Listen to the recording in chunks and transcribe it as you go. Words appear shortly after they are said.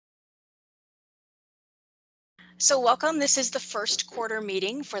So welcome. This is the first quarter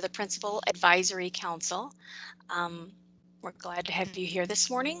meeting for the Principal Advisory Council. We're glad to have you here this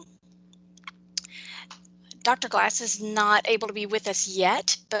morning. Dr. Glass is not able to be with us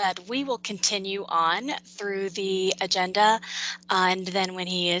yet, but we will continue on through the agenda. And then when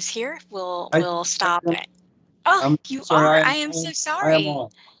he is here, we'll stop it. Oh, I'm you sorry, are. I am so I am sorry. on.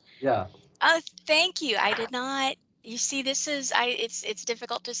 Yeah. Oh, thank you. I did not. You see, this is it's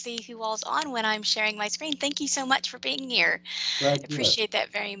difficult to see who all's on when I'm sharing my screen. Thank you so much for being here. Glad I to do it. appreciate that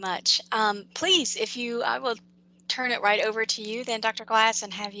very much. Please, I will turn it right over to you then, Dr. Glass,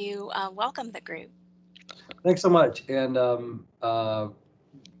 and have you welcome the group. Thanks so much. And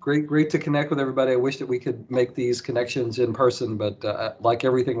great to connect with everybody. I wish that we could make these connections in person, but like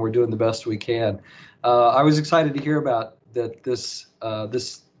everything, we're doing the best we can. I was excited to hear about that this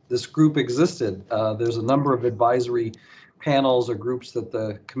group existed. There's a number of advisory panels or groups that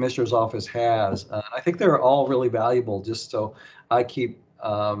the commissioner's office has. I think they're all really valuable, just so I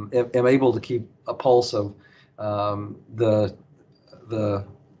am able to keep a pulse of the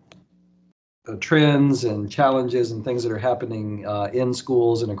trends and challenges and things that are happening in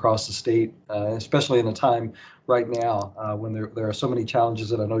schools and across the state, especially in a time right now when there are so many challenges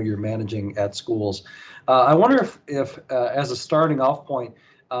that I know you're managing at schools. I wonder if as a starting off point,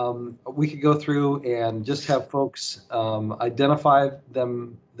 we could go through and just have folks identify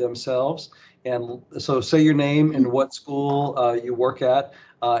themselves. And so say your name and what school you work at,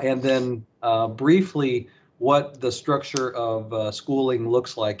 and then briefly what the structure of schooling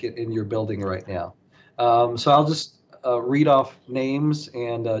looks like in your building right now. So I'll just read off names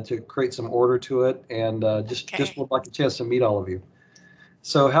and to create some order to it, and just would like a chance to meet all of you.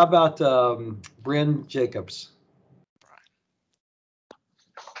 So how about Bryn Jacobs?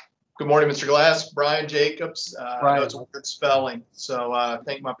 Good morning, Mr. Glass. Brian Jacobs. I know it's a weird spelling, so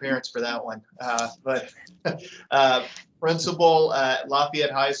thank my parents for that one. But principal at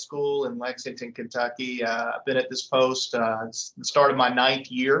Lafayette High School in Lexington, Kentucky. I've been at this post it's the start of my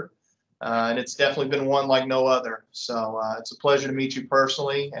 9th year, and it's definitely been one like no other. So it's a pleasure to meet you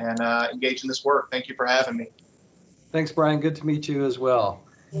personally and engage in this work. Thank you for having me. Thanks, Brian. Good to meet you as well.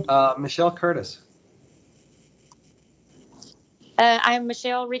 Michelle Curtis. I'm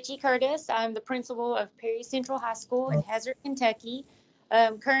Michelle Ritchie Curtis. I'm the principal of Perry Central High School in Hazard, Kentucky.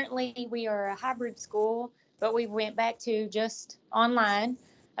 Currently, we are a hybrid school, but we went back to just online.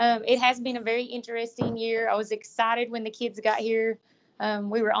 It has been a very interesting year. I was excited when the kids got here.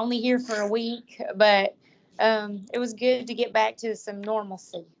 We were only here for a week, but it was good to get back to some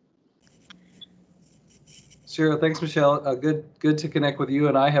normalcy. Sure. Thanks, Michelle. Good to connect with you.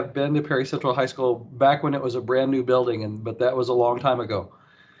 And I have been to Perry Central High School back when it was a brand new building, but that was a long time ago.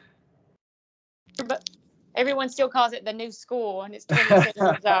 But everyone still calls it the new school, and it's 27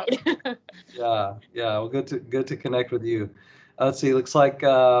 years old. Yeah. Well, good to connect with you. Let's see. Looks like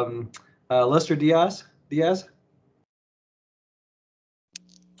Lester Diaz. Yes,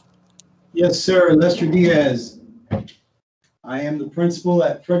 sir. Lester Diaz. I am the principal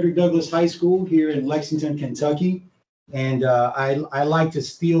at Frederick Douglass High School here in Lexington, Kentucky. And I like to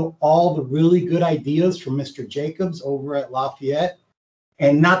steal all the really good ideas from Mr. Jacobs over at Lafayette,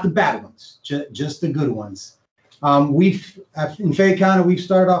 and not the bad ones, just the good ones. In Fayette County, we've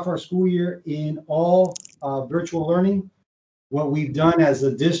started off our school year in all virtual learning. What we've done as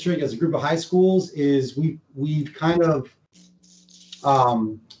a district, as a group of high schools, is we've kind of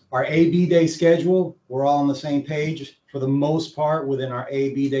our A/B day schedule. We're all on the same page for the most part within our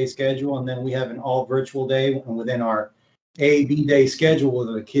A/B day schedule, and then we have an all virtual day, and within our A/B day schedule, where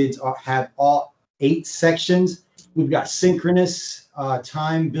the kids have all 8 sections. We've got synchronous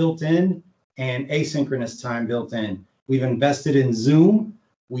time built in and asynchronous time built in. We've invested in Zoom.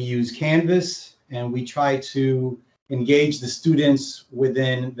 We use Canvas, and we try to engage the students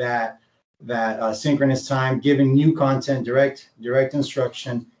within that synchronous time, giving new content, direct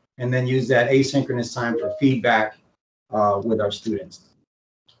instruction, and then use that asynchronous time for feedback with our students.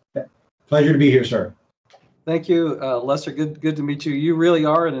 Pleasure to be here, sir. Thank you, Lester. Good to meet you. You really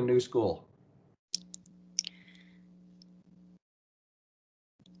are in a new school.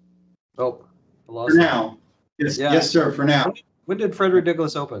 Oh, I lost for now. Yes, yeah. Yes, sir. For now. When did Frederick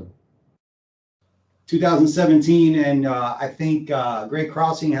Douglass open? 2017, and I think Great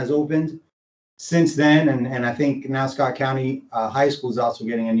Crossing has opened since then, and I think now Scott County High School is also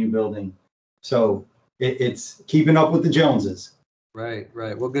getting a new building. So it's keeping up with the Joneses. Right.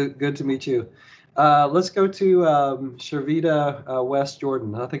 Well, good to meet you. Let's go to Sharvita West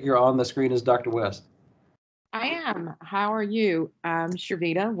Jordan. I think you're on the screen as Dr. West. I am. How are you? I'm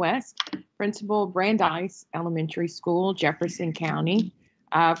Sharvita West, Principal Brandeis Elementary School, Jefferson County.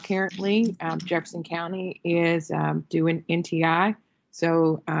 Currently, Jefferson County is doing NTI.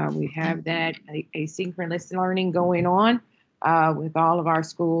 So we have that asynchronous learning going on with all of our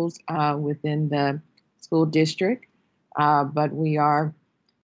schools within the school district. But we are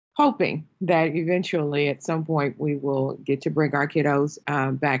hoping that eventually at some point we will get to bring our kiddos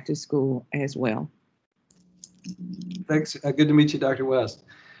back to school as well. Thanks. Good to meet you, Dr. West.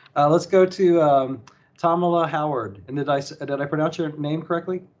 Let's go to Tamala Howard. And did I pronounce your name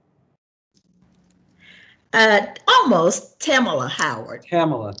correctly? Almost Tamala Howard.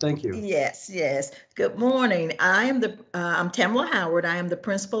 Tamala, thank you. Yes, yes. Good morning. I'm Tamala Howard. I am the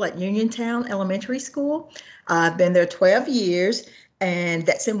principal at Uniontown Elementary School. I've been there 12 years, and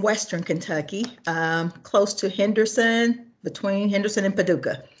that's in Western Kentucky, close to Henderson, between Henderson and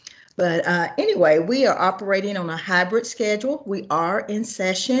Paducah. But anyway, we are operating on a hybrid schedule. We are in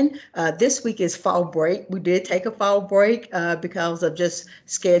session. This week is fall break. We did take a fall break because of just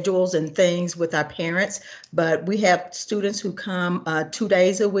schedules and things with our parents. But we have students who come 2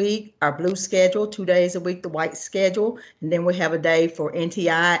 days a week, our blue schedule, 2 days a week, the white schedule. And then we have a day for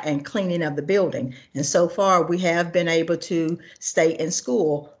NTI and cleaning of the building. And so far, we have been able to stay in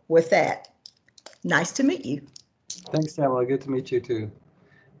school with that. Nice to meet you. Thanks, Tamala. Good to meet you, too.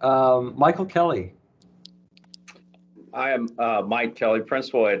 Michael Kelly. I am Mike Kelly,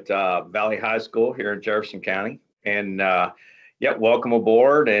 principal at Valley High School here in Jefferson County. And yeah, welcome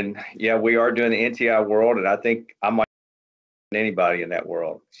aboard. And yeah, we are doing the NTI world, and I think I'm like anybody in that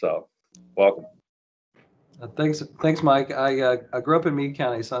world. So welcome. Thanks, Mike. I grew up in Meade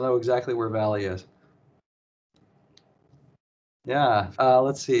County, so I know exactly where Valley is. Yeah,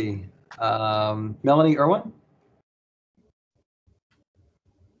 let's see. Melanie Irwin.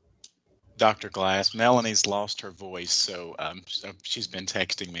 Dr. Glass, Melanie's lost her voice, so she's been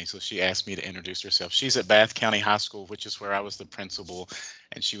texting me, so she asked me to introduce herself. She's at Bath County High School, which is where I was the principal,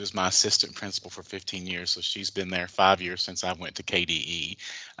 and she was my assistant principal for 15 years, so she's been there 5 years since I went to KDE.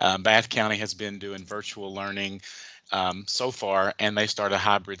 Bath County has been doing virtual learning so far, and they start a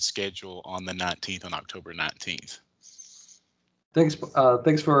hybrid schedule on the 19th, on October 19th. Thanks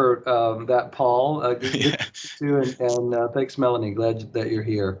for that, Paul. Good Yeah. to meet you, and thanks, Melanie. Glad that you're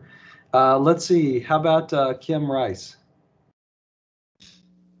here. Let's see. How about Kim Rice?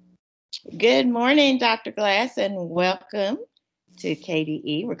 Good morning, Dr. Glass, and welcome to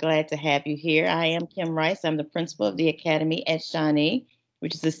KDE. We're glad to have you here. I am Kim Rice. I'm the principal of the Academy at Shawnee,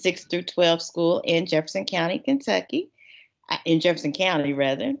 which is a 6 through 12 school in Jefferson County, Kentucky. In Jefferson County,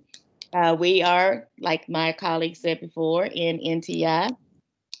 rather. We are, like my colleague said before, in NTI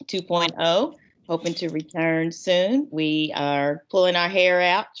 2.0. Hoping to return soon. We are pulling our hair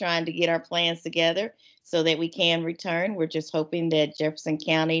out, trying to get our plans together so that we can return. We're just hoping that Jefferson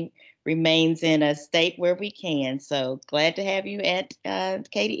County remains in a state where we can. So glad to have you at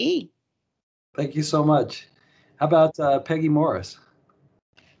KDE. Thank you so much. How about Peggy Morris?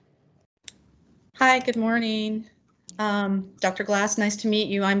 Hi, good morning. Dr. Glass, nice to meet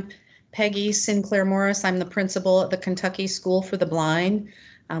you. I'm Peggy Sinclair Morris. I'm the principal at the Kentucky School for the Blind.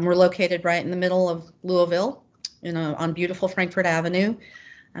 We're located right in the middle of Louisville, on beautiful Frankfort Avenue.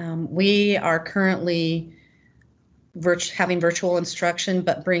 We are currently having virtual instruction,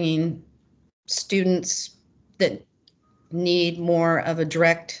 but bringing students that need more of a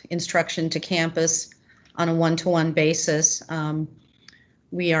direct instruction to campus on a one-to-one basis.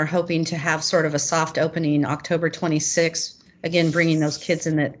 We are hoping to have sort of a soft opening October 26th, again, bringing those kids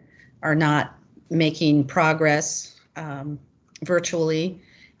in that are not making progress virtually,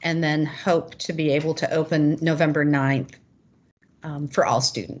 and then hope to be able to open November 9th for all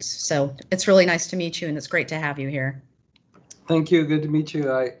students. So it's really nice to meet you, and it's great to have you here. Thank you. Good to meet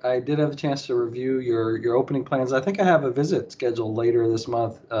you. I did have a chance to review your opening plans. I think I have a visit scheduled later this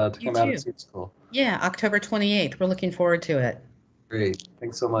month to come out and see the school. Yeah, October 28th. We're looking forward to it. Great.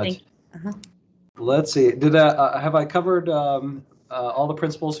 Thanks so much. Uh-huh. Let's see. Have I covered all the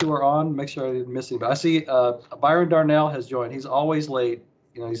principals who are on? Make sure I didn't miss anybody. I see Byron Darnell has joined. He's always late.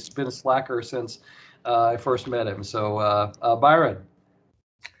 He's been a slacker since I first met him. So Byron.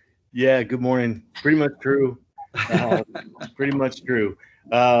 Yeah, good morning. Pretty much true. Pretty much true.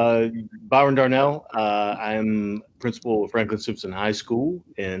 Byron Darnell. I'm principal of Franklin Simpson High School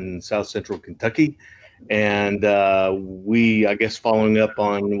in South Central Kentucky. And I guess following up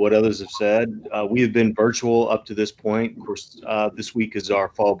on what others have said, we have been virtual up to this point. Of course, this week is our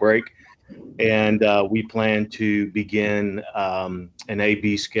fall break. And we plan to begin an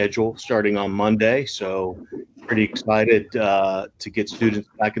AB schedule starting on Monday. So pretty excited to get students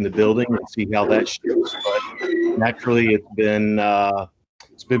back in the building and see how that shifts. But naturally, it's been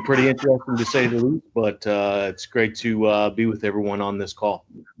It's been pretty interesting to say the least, but it's great to be with everyone on this call.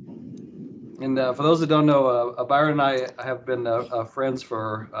 And for those that don't know, Byron and I have been friends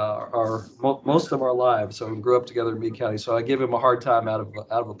for most of our lives. So we grew up together in Meade County. So I give him a hard time out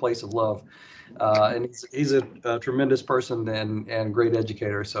of a place of love. And he's a tremendous person and great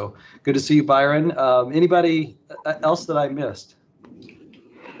educator. So good to see you, Byron. Anybody else that I missed?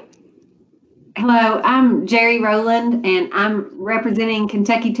 Hello, I'm Jerry Rowland, and I'm representing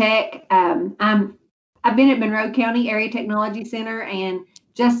Kentucky Tech. I've been at Monroe County Area Technology Center, and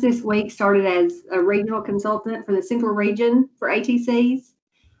just this week started as a regional consultant for the Central Region for ATCs.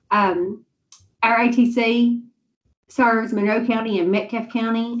 Our ATC serves Monroe County and Metcalfe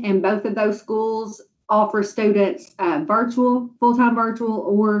County, and both of those schools offer students full-time virtual,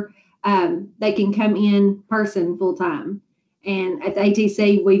 or they can come in person full-time. And at the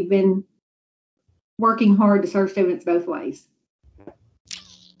ATC, we've been working hard to serve students both ways.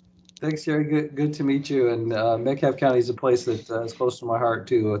 Thanks, Jerry. Good to meet you. And Metcalfe County is a place that is close to my heart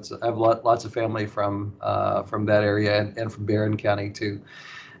too. I have lots of family from that area and from Barron County too.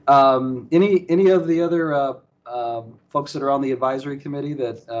 Any of the other folks that are on the advisory committee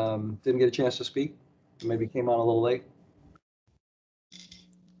that didn't get a chance to speak, maybe came on a little late?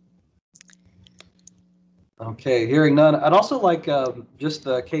 Okay, hearing none. I'd also like just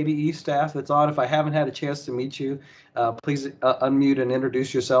the KDE staff that's on. If I haven't had a chance to meet you, please unmute and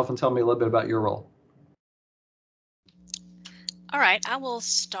introduce yourself and tell me a little bit about your role. All right, I will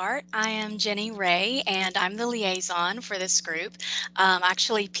start. I am Jenny Ray, and I'm the liaison for this group.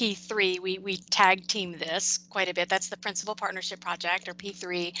 Actually, P3, we tag team this quite a bit. That's the Principal Partnership Project, or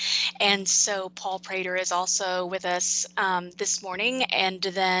P3. And so Paul Prater is also with us this morning, and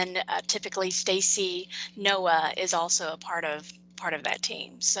then typically Stacy Noah is also a part of that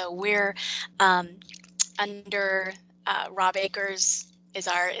team. So we're under Rob Akers is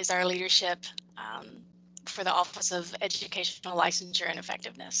our leadership for the Office of Educational Licensure and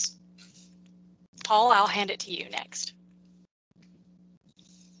Effectiveness. Paul, I'll hand it to you next.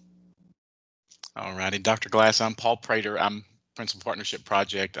 All righty, Dr. Glass, I'm Paul Prater. I'm Principal Partnership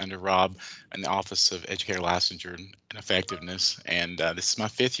Project under Rob in the Office of Educator Licensure and Effectiveness. And this is my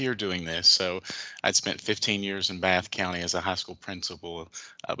 5th year doing this. So I'd spent 15 years in Bath County as a high school principal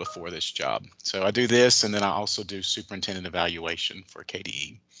before this job. So I do this, and then I also do superintendent evaluation for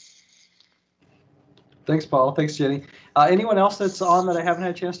KDE. Thanks, Paul. Thanks, Jenny. Anyone else that's on that I haven't had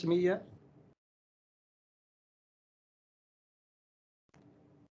a chance to meet yet?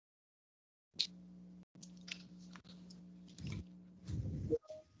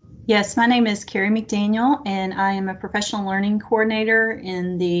 Yes, my name is Carrie McDaniel, and I am a professional learning coordinator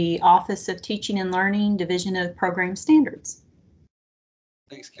in the Office of Teaching and Learning, Division of Program Standards.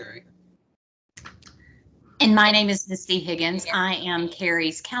 Thanks, Carrie. And my name is Misty Higgins. I am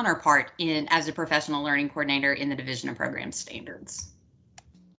Carrie's counterpart as a professional learning coordinator in the Division of Program Standards.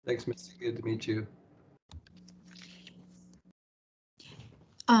 Thanks, Misty. Good to meet you.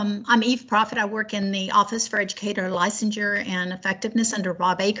 I'm Eve Profit. I work in the Office for Educator Licensure and Effectiveness under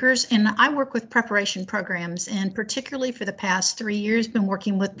Rob Akers, and I work with preparation programs, and particularly for the past 3 years, been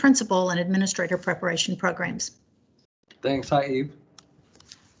working with principal and administrator preparation programs. Thanks. Hi, Eve.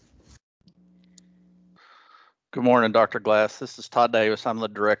 Good morning, Dr. Glass. This is Todd Davis. I'm the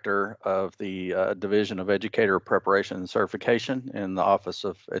director of the Division of Educator Preparation and Certification in the Office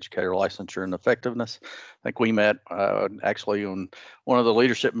of Educator Licensure and Effectiveness. I think we met actually on one of the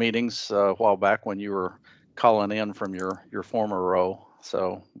leadership meetings a while back when you were calling in from your former role.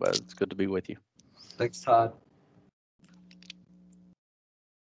 So, but it's good to be with you. Thanks, Todd.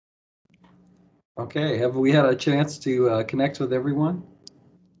 Okay, have we had a chance to connect with everyone?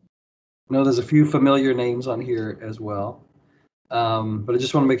 I know there's a few familiar names on here as well, but I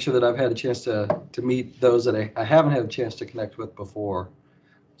just want to make sure that I've had a chance to meet those that I haven't had a chance to connect with before.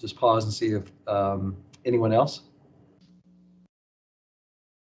 Just pause and see if anyone else.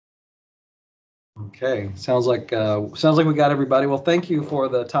 Okay, sounds like we got everybody. Well, thank you for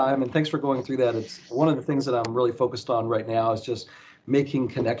the time, and thanks for going through that. It's one of the things that I'm really focused on right now is just making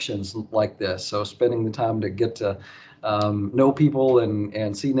connections like this. So spending the time to get to know people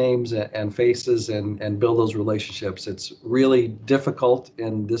and see names and faces and build those relationships. It's really difficult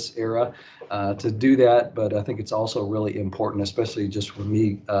in this era to do that, but I think it's also really important, especially just for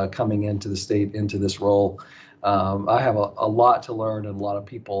me coming into the state, into this role. I have a lot to learn and a lot of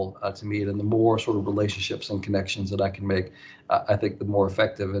people to meet, and the more sort of relationships and connections that I can make, I think the more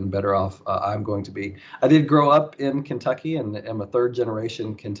effective and better off I'm going to be. I did grow up in Kentucky and am a 3rd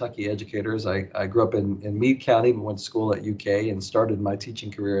generation Kentucky educator. I grew up in Meade County, but went to school at UK and started my teaching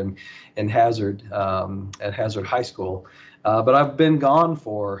career in Hazard, at Hazard High School. But I've been gone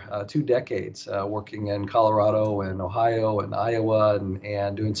for 2 decades, working in Colorado and Ohio and Iowa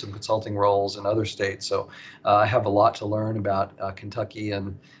and doing some consulting roles in other states. So I have a lot to learn about Kentucky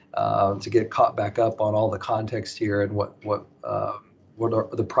and to get caught back up on all the context here and what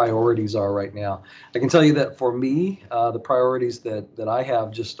the priorities are right now. I can tell you that for me, the priorities that I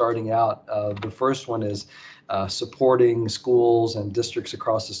have just starting out, the first one is supporting schools and districts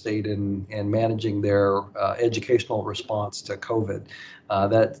across the state in managing their educational response to COVID.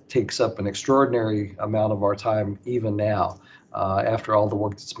 That takes up an extraordinary amount of our time even now. After all the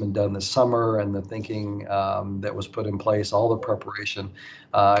work that's been done this summer and the thinking that was put in place, all the preparation,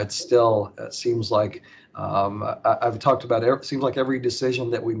 it still seems like I've talked about it seems like every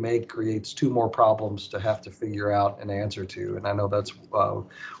decision that we make creates 2 more problems to have to figure out an answer to. And I know that's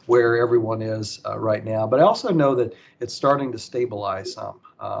where everyone is right now. But I also know that it's starting to stabilize some.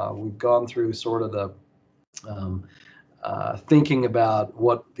 We've gone through sort of the thinking about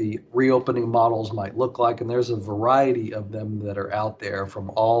what the reopening models might look like. And there's a variety of them that are out there, from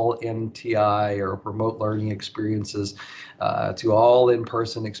all NTI or remote learning experiences to all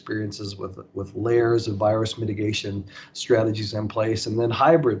in-person experiences with layers of virus mitigation strategies in place, and then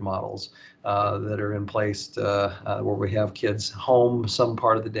hybrid models that are in place where we have kids home some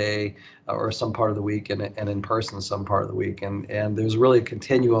part of the day or some part of the week and in person some part of the week. And there's really a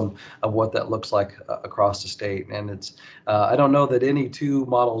continuum of what that looks like across the state. And it's I don't know that any 2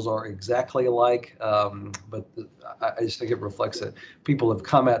 models are exactly alike, but I just think it reflects that people have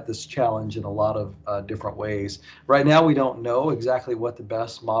come at this challenge in a lot of different ways. Right now, we don't know exactly what the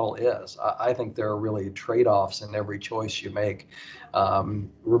best model is. I think there are really trade-offs in every choice you make.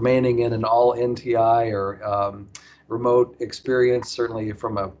 Remaining in an all NTI or remote experience, certainly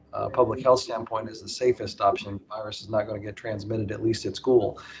from a public health standpoint, is the safest option. The virus is not going to get transmitted, at least at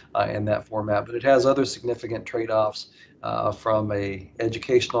school, in that format. But it has other significant trade-offs from a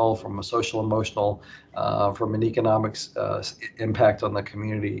educational, from a social, emotional, from an economics impact on the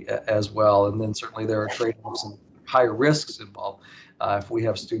community as well. And then certainly there are trade-offs and higher risks involved if we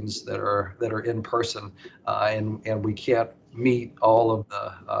have students that are in person and we can't meet all of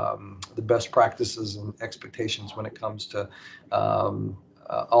the best practices and expectations when it comes to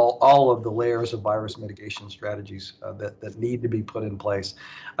all of the layers of virus mitigation strategies that need to be put in place.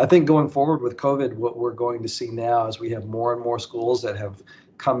 I think going forward with COVID, what we're going to see now is we have more and more schools that have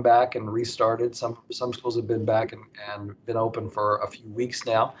come back and restarted. Some schools have been back and been open for a few weeks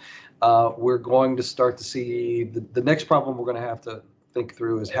now. We're going to start to see the next problem we're going to have to think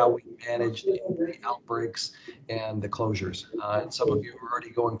through is how we manage the outbreaks and the closures. And some of you are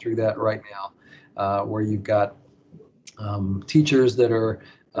already going through that right now, where you've got teachers that are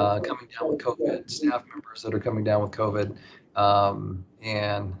coming down with COVID, staff members that are coming down with COVID,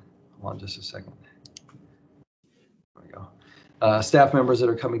 and hold on just a second. There we go. Staff members that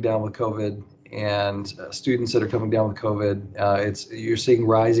are coming down with COVID and students that are coming down with COVID. You're seeing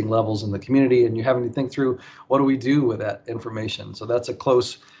rising levels in the community, and you're having to think through what do we do with that information. So that's a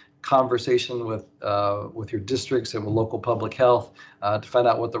close conversation with your districts and with local public health to find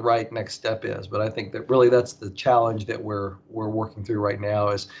out what the right next step is. But I think that really that's the challenge that we're working through right now.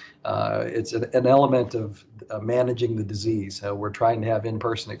 Is it's an element of managing the disease. We're trying to have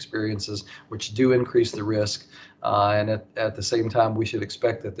in-person experiences, which do increase the risk. And at the same time, we should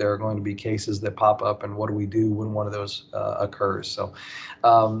expect that there are going to be cases that pop up, and what do we do when one of those occurs? So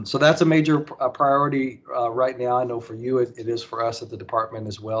that's a major priority right now. I know for you, it is for us at the department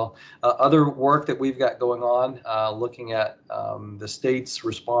as well. Other work that we've got going on, looking at the state's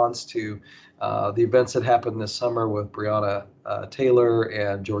response to the events that happened this summer with Breonna Taylor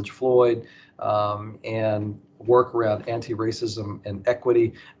and George Floyd, and work around anti-racism and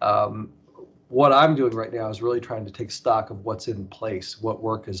equity. What I'm doing right now is really trying to take stock of what's in place, what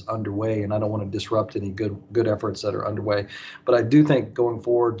work is underway, and I don't want to disrupt any good efforts that are underway. But I do think going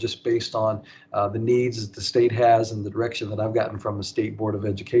forward, just based on the needs that the state has and the direction that I've gotten from the State Board of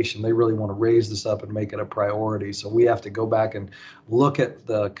Education, they really want to raise this up and make it a priority. So we have to go back and look at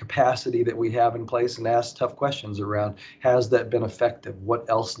the capacity that we have in place and ask tough questions around, has that been effective? What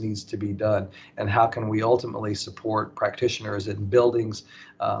else needs to be done? And how can we ultimately support practitioners in buildings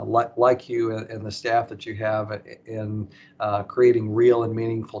like you and the staff that you have in creating real and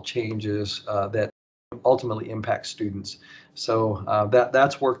meaningful changes that ultimately impact students. So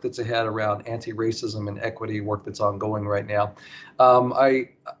that's work that's ahead around anti-racism and equity, work that's ongoing right now. I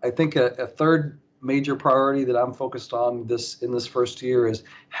think a third major priority that I'm focused on in this first year is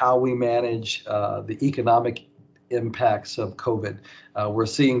how we manage the economic impacts of COVID. We're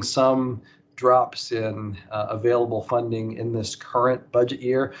seeing some drops in available funding in this current budget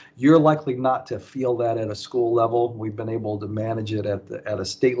year, you're likely not to feel that at a school level. We've been able to manage it at a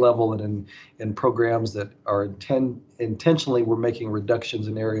state level and in programs that are intentionally we're making reductions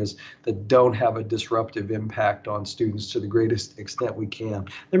in areas that don't have a disruptive impact on students to the greatest extent we can.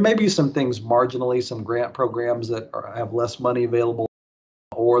 There may be some things marginally, some grant programs that have less money available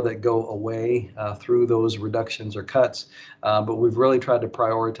or that go away through those reductions or cuts. But we've really tried to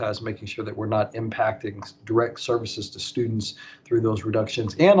prioritize making sure that we're not impacting direct services to students through those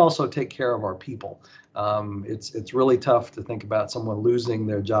reductions and also take care of our people. It's really tough to think about someone losing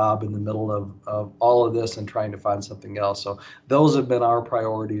their job in the middle of all of this and trying to find something else. So those have been our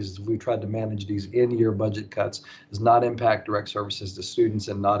priorities. We've tried to manage these in-year budget cuts, does not impact direct services to students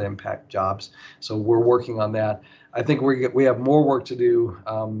and not impact jobs. So we're working on that. I think we have more work to do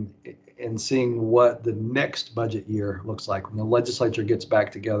in seeing what the next budget year looks like when the legislature gets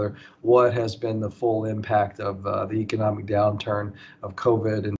back together. What has been the full impact of the economic downturn of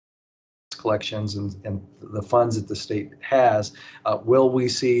COVID and collections and the funds that the state has? Will we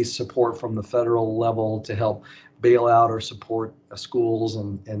see support from the federal level to help bail out or support schools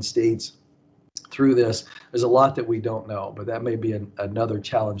and states through this? There's a lot that we don't know, but that may be another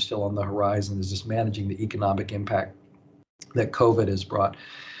challenge still on the horizon, is just managing the economic impact that COVID has brought.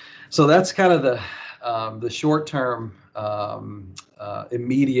 So that's kind of the short-term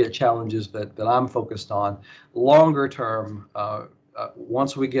immediate challenges that I'm focused on. Longer term,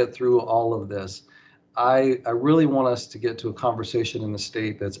 once we get through all of this, I really want us to get to a conversation in the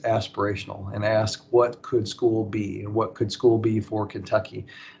state that's aspirational and ask, what could school be and what could school be for Kentucky?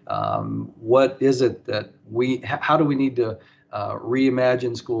 What is it that how do we need to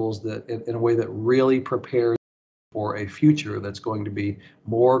reimagine schools that in a way that really prepares for a future that's going to be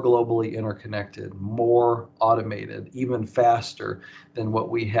more globally interconnected, more automated, even faster than what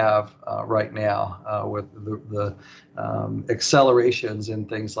we have right now with the accelerations in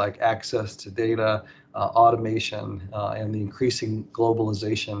things like access to data, automation, and the increasing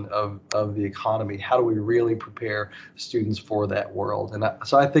globalization of the economy. How do we really prepare students for that world? And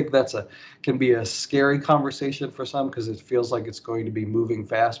so I think can be a scary conversation for some because it feels like it's going to be moving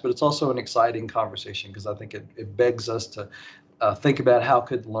fast, but it's also an exciting conversation because I think it begs us to think about how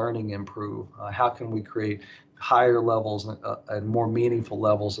could learning improve? How can we create higher levels and more meaningful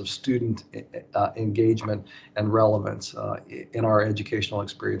levels of student engagement and relevance in our educational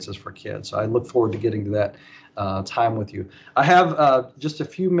experiences for kids? So I look forward to getting to that time with you. I have just a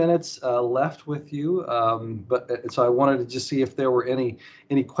few minutes left with you, so I wanted to just see if there were any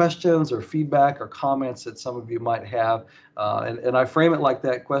questions or feedback or comments that some of you might have. And I frame it like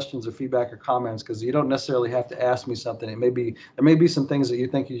that, questions or feedback or comments, because you don't necessarily have to ask me something. There may be some things that you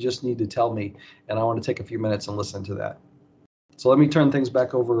think you just need to tell me, and I want to take a few minutes and listen to that. So let me turn things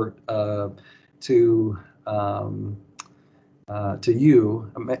back over to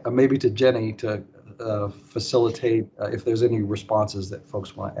you, maybe to Jenny, to facilitate if there's any responses that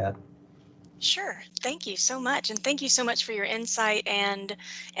folks want to add. Sure. Thank you so much. And thank you so much for your insight and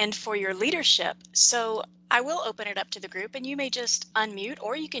for your leadership. So I will open it up to the group, and you may just unmute,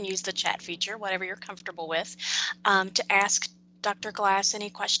 or you can use the chat feature, whatever you're comfortable with, to ask Dr. Glass any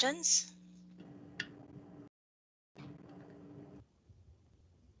questions.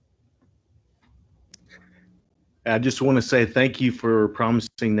 I just want to say thank you for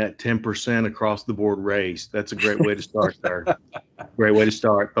promising that 10% across the board raise. That's a great way to start there. Great way to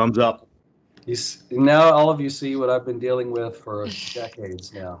start. Thumbs up. Now all of you see what I've been dealing with for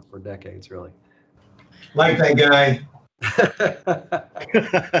decades now, really. Like that guy.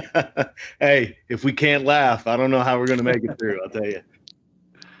 Hey, if we can't laugh, I don't know how we're going to make it through, I'll tell you.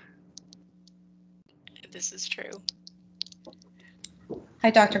 This is true. Hi,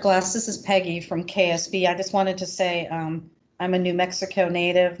 Dr. Glass. This is Peggy from KSB. I just wanted to say I'm a New Mexico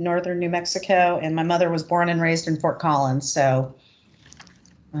native, northern New Mexico, and my mother was born and raised in Fort Collins. So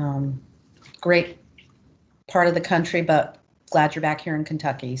great part of the country, but glad you're back here in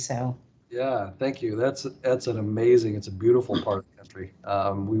Kentucky. So yeah, thank you. It's a beautiful part of the country.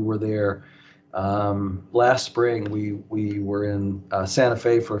 We were there last spring. We were in Santa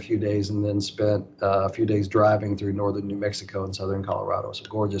Fe for a few days and then spent a few days driving through northern New Mexico and southern Colorado. It's a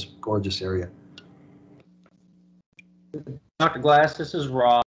gorgeous area. Dr. Glass, this is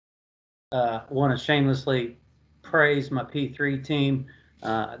Rob. I want to shamelessly praise my P3 team.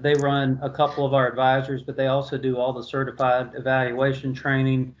 They run a couple of our advisors, but they also do all the certified evaluation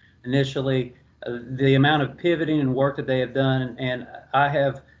training initially. The amount of pivoting and work that they have done, and I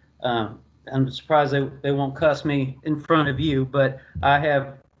have, I'm surprised they won't cuss me in front of you, but I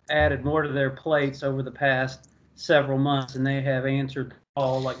have added more to their plates over the past several months, and they have answered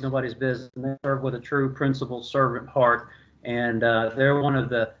all like nobody's business. And they serve with a true principal servant heart. And they're one of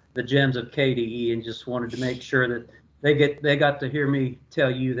the gems of KDE, and just wanted to make sure that they got to hear me tell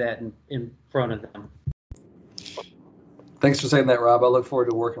you that in front of them. Thanks for saying that, Rob. I look forward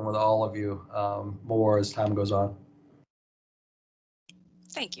to working with all of you more as time goes on.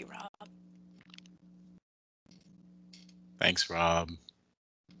 Thank you, Rob. Thanks, Rob.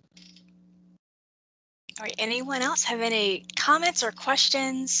 All right, anyone else have any comments or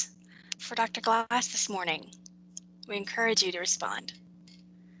questions for Dr. Glass this morning? We encourage you to respond.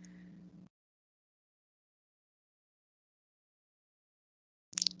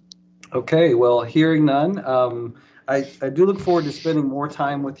 Okay, well, hearing none, I do look forward to spending more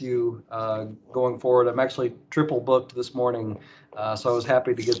time with you going forward. I'm actually triple booked this morning, so I was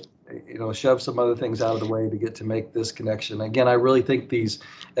happy to get, shove some other things out of the way to get to make this connection. Again, I really think these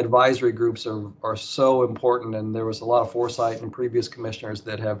advisory groups are so important, and there was a lot of foresight in previous commissioners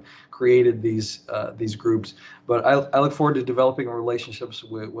that have created these groups. But I look forward to developing relationships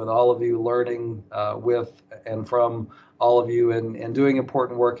with all of you, learning with and from all of you, and doing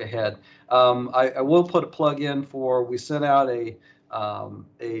important work ahead. I will put a plug in for, we sent out a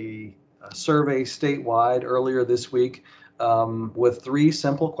survey statewide earlier this week with 3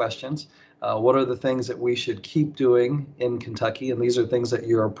 simple questions. What are the things that we should keep doing in Kentucky? And these are things that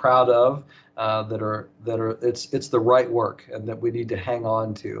you're proud of, that are it's the right work and that we need to hang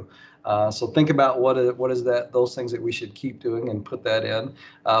on to. So think about what is that, those things that we should keep doing, and put that in.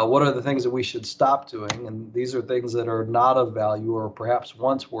 What are the things that we should stop doing? And these are things that are not of value, or perhaps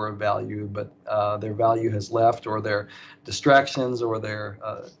once were of value, but their value has left, or they're distractions, or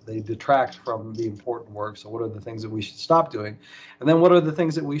they detract from the important work. So what are the things that we should stop doing? And then what are the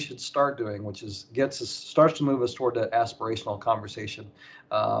things that we should start doing, which starts to move us toward that aspirational conversation,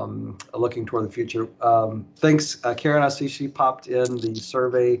 looking toward the future. Thanks, Karen. I see she popped in the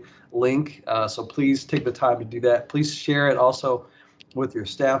survey link, so please take the time to do that. Please share it also with your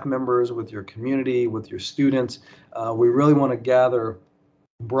staff members, with your community, with your students. We really want to gather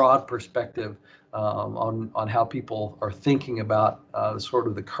broad perspective on how people are thinking about sort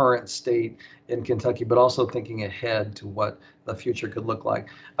of the current state in Kentucky, but also thinking ahead to what the future could look like.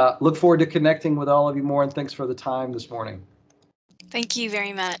 Look forward to connecting with all of you more, and thanks for the time this morning. Thank you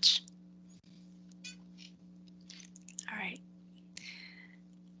very much. All right.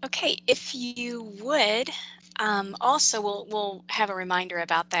 Okay, if you would, also we'll have a reminder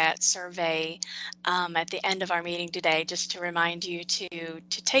about that survey at the end of our meeting today, just to remind you to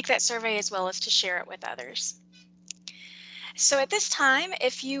take that survey as well as to share it with others. So at this time,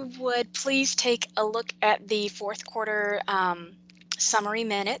 if you would please take a look at the fourth quarter summary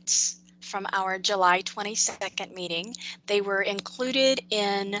minutes from our July 22nd meeting. They were included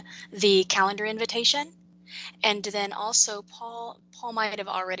in the calendar invitation. And then also Paul might have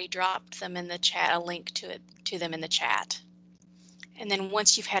already dropped them in the chat, a link to them in the chat. And then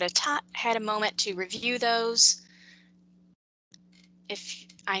once you've had a moment to review those, if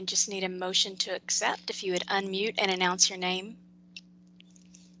I just need a motion to accept, if you would unmute and announce your name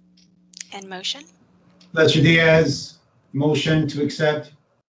and motion. Lester Diaz, motion to accept.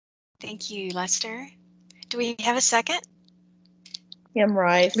 Thank you, Lester. Do we have a second? Kim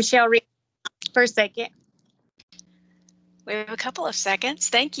Rice. Michelle Reed for a second. We have a couple of seconds.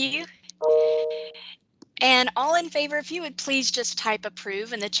 Thank you. And all in favor, if you would please just type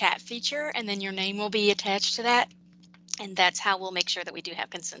approve in the chat feature, and then your name will be attached to that. And that's how we'll make sure that we do have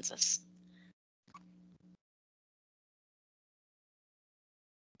consensus.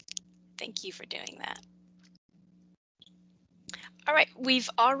 Thank you for doing that. All right, we've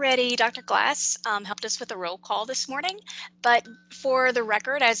already, Dr. Glass helped us with a roll call this morning, but for the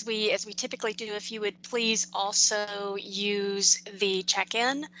record, as we typically do, if you would please also use the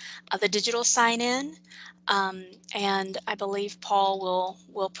check-in, the digital sign-in, and I believe Paul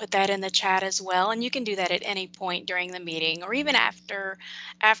will put that in the chat as well, and you can do that at any point during the meeting, or even after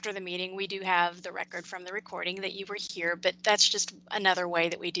the meeting. We do have the record from the recording that you were here, but that's just another way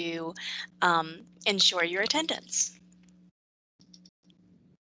that we do ensure your attendance.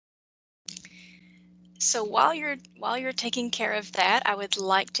 So while you're taking care of that, I would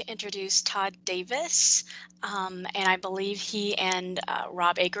like to introduce Todd Davis, and I believe he and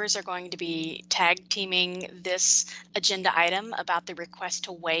Rob Akers are going to be tag teaming this agenda item about the request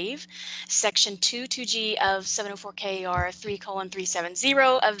to waive Section 2(2)G of 704 KR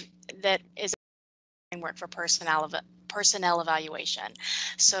 3:370 of that is a framework for personnel evaluation.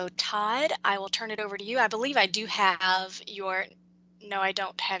 So Todd, I will turn it over to you. I believe I do have your. No, I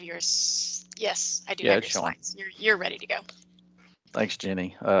don't have yours. Yes, I do have your slides. You're ready to go. Thanks,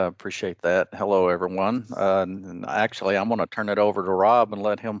 Jenny. Appreciate that. Hello, everyone. And actually, I'm going to turn it over to Rob and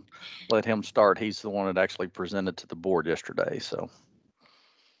let him start. He's the one that actually presented to the board yesterday. So.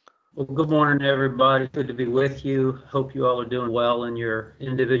 Well, good morning, everybody. Good to be with you. Hope you all are doing well in your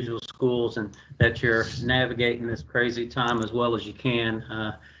individual schools and that you're navigating this crazy time as well as you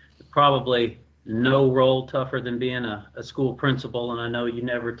can. Probably no role tougher than being a school principal, and I know you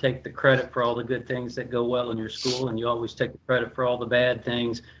never take the credit for all the good things that go well in your school, and you always take the credit for all the bad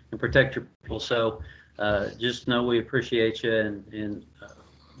things and protect your people. So just know we appreciate you and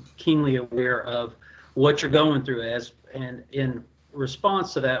keenly aware of what you're going through. And in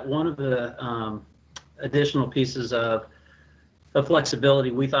response to that, one of the additional pieces of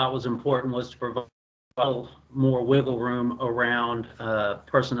flexibility we thought was important was to provide more wiggle room around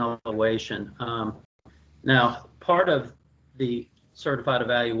personnel evaluation. Now, part of the certified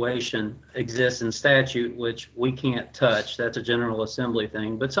evaluation exists in statute, which we can't touch. That's a General Assembly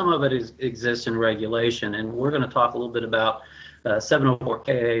thing, but some of it exists in regulation. And we're going to talk a little bit about 704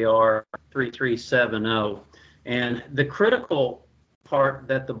 KAR 3370. And the critical part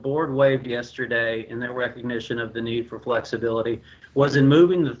that the board waived yesterday in their recognition of the need for flexibility was in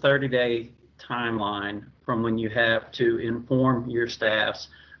moving the 30-day timeline from when you have to inform your staffs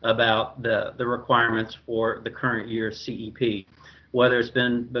about the requirements for the current year's CEP, whether it's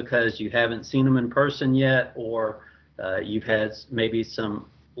been because you haven't seen them in person yet, or you've had maybe some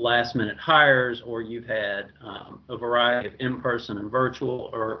last minute hires, or you've had a variety of in-person and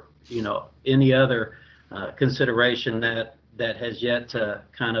virtual, or any other consideration that has yet to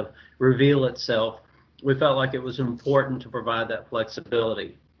kind of reveal itself. We felt like it was important to provide that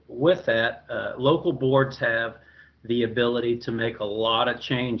flexibility. With that, local boards have the ability to make a lot of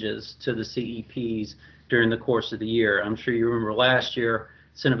changes to the CEPs during the course of the year. I'm sure you remember last year,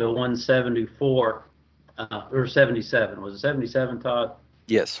 Senate Bill 174 or 77. Was it 77, Todd?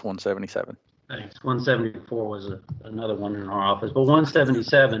 Yes, 177. Thanks. 174 was another one in our office, but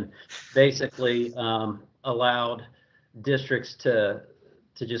 177 basically allowed districts to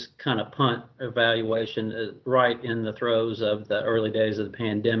just kind of punt evaluation right in the throes of the early days of the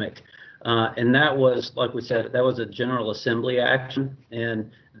pandemic. And that was, like we said, that was a General Assembly action.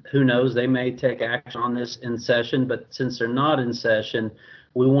 And who knows, they may take action on this in session, but since they're not in session,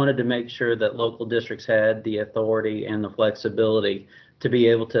 we wanted to make sure that local districts had the authority and the flexibility to be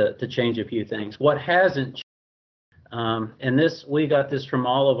able to change a few things. What hasn't changed, and this, we got this from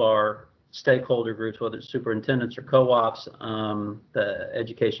all of our stakeholder groups, whether it's superintendents or co-ops, the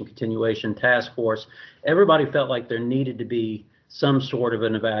Education Continuation Task Force, everybody felt like there needed to be some sort of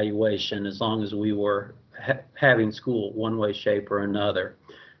an evaluation as long as we were having school one way, shape, or another.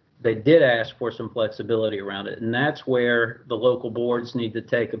 They did ask for some flexibility around it, and that's where the local boards need to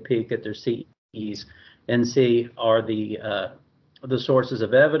take a peek at their CEs and see, are the sources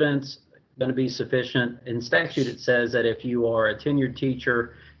of evidence going to be sufficient? In statute, it says that if you are a tenured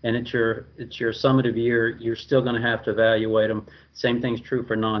teacher and it's your summative year, you're still going to have to evaluate them. Same thing's true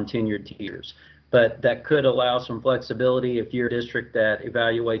for non-tenured teachers. But that could allow some flexibility if you're a district that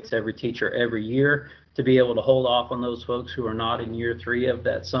evaluates every teacher every year, to be able to hold off on those folks who are not in year 3 of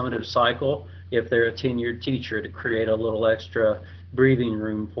that summative cycle, if they're a tenured teacher, to create a little extra breathing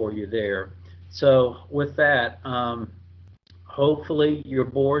room for you there. So with that, hopefully your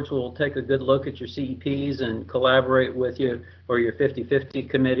boards will take a good look at your CEPs and collaborate with you, or your 50-50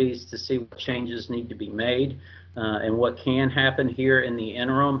 committees, to see what changes need to be made and what can happen here in the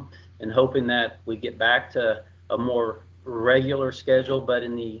interim, and hoping that we get back to a more regular schedule, but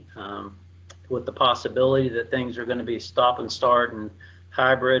in the with the possibility that things are going to be stop and start and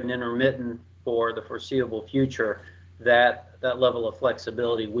hybrid and intermittent for the foreseeable future. That level of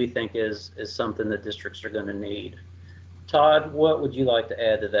flexibility, we think, is something that districts are going to need. Todd, what would you like to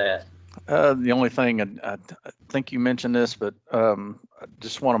add to that? The only thing, I think you mentioned this, but I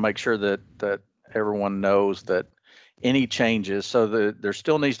just want to make sure that everyone knows that any changes, so there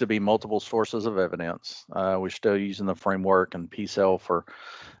still needs to be multiple sources of evidence. We're still using the framework and PCEL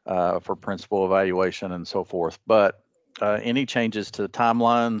for principal evaluation and so forth. But any changes to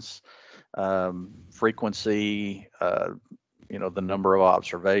timelines, frequency, the number of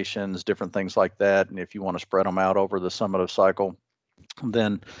observations, different things like that, and if you want to spread them out over the summative cycle,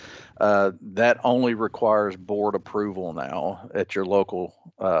 then that only requires board approval now at your local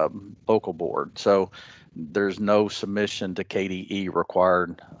board. So there's no submission to KDE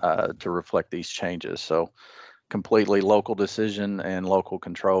required to reflect these changes. So completely local decision and local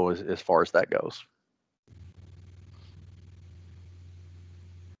control as far as that goes.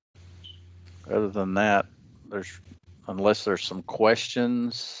 Other than that, unless there's some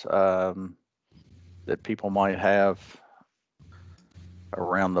questions that people might have.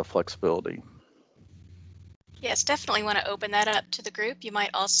 around the flexibility. Yes, definitely want to open that up to the group. You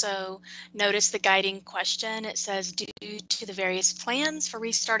might also notice the guiding question. It says, due to the various plans for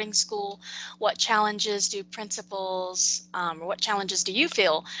restarting school, what challenges do principals, or what challenges do you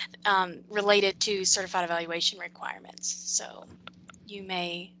feel related to certified evaluation requirements? So you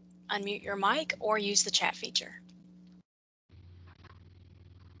may unmute your mic or use the chat feature.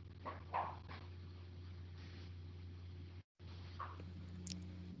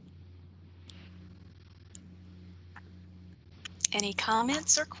 Any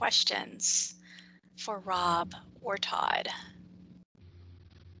comments or questions for Rob or Todd?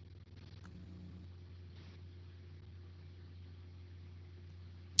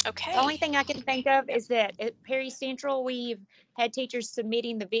 Okay. The only thing I can think of is that at Perry Central, we've had teachers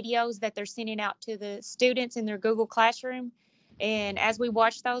submitting the videos that they're sending out to the students in their Google Classroom. And as we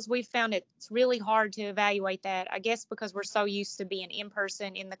watch those, we found it's really hard to evaluate that, I guess because we're so used to being in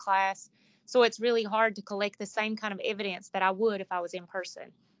person in the class. So it's really hard to collect the same kind of evidence that I would if I was in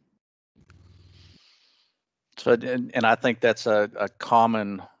person. So, and I think that's a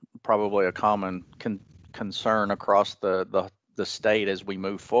common, probably a common concern across the state as we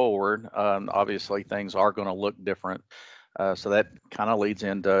move forward. Obviously, things are going to look different. So that kind of leads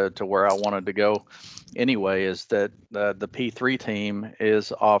into where I wanted to go anyway, is that the P3 team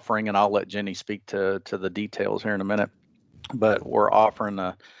is offering, and I'll let Jenny speak to the details here in a minute, but we're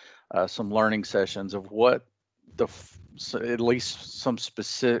offering some learning sessions of what at least some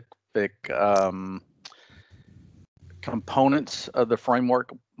specific components of the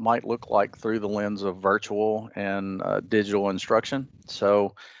framework might look like through the lens of virtual and digital instruction.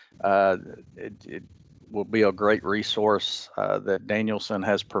 So it will be a great resource that Danielson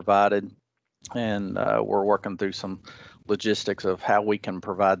has provided, and we're working through some logistics of how we can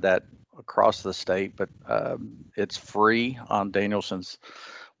provide that across the state, but it's free on Danielson's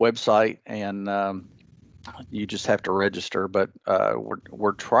website, and you just have to register, but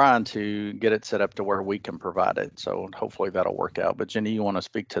we're trying to get it set up to where we can provide it. So hopefully that'll work out. But Jenny, you want to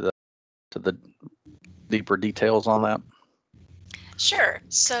speak to the deeper details on that? Sure.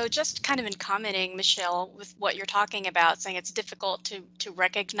 So just kind of in commenting, Michelle, with what you're talking about, saying it's difficult to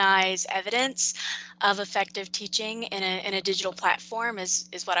recognize evidence of effective teaching in a digital platform is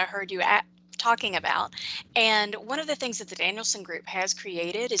what I heard you talking about. And one of the things that the Danielson Group has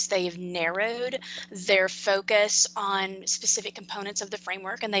created is they've narrowed their focus on specific components of the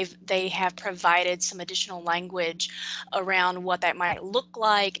framework, and they have provided some additional language around what that might look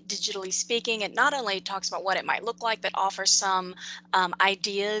like, digitally speaking. It not only talks about what it might look like, but offers some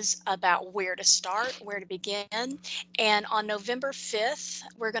ideas about where to start, where to begin. And on November 5th,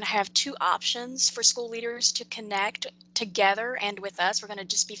 we're going to have two options for school leaders to connect together and with us. We're going to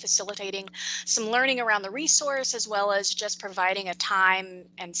just be facilitating some learning around the resource, as well as just providing a time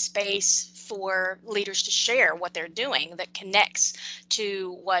and space for leaders to share what they're doing that connects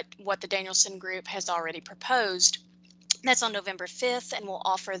to what the Danielson Group has already proposed. That's on November 5th, and we'll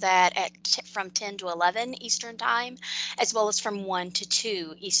offer that from 10 to 11 Eastern Time, as well as from 1 to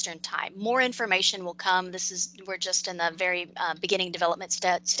 2 Eastern Time. More information will come. We're just in the very beginning development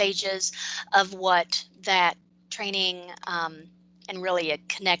stages of what that training and really a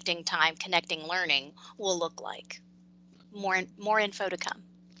connecting time, connecting learning will look like. More info to come.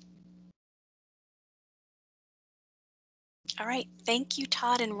 All right, thank you,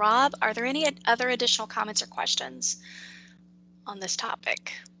 Todd and Rob. Are there any other additional comments or questions on this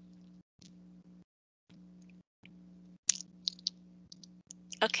topic?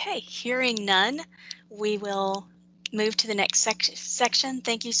 Okay, hearing none, we will move to the next section.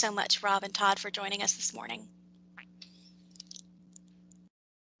 Thank you so much, Rob and Todd, for joining us this morning.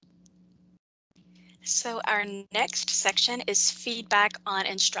 So our next section is feedback on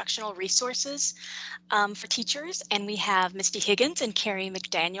instructional resources for teachers, and we have Misty Higgins and Carrie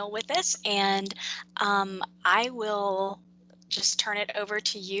McDaniel with us, and I will just turn it over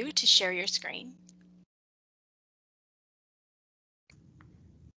to you to share your screen.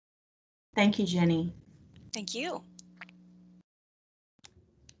 Thank you, Jenny. Thank you.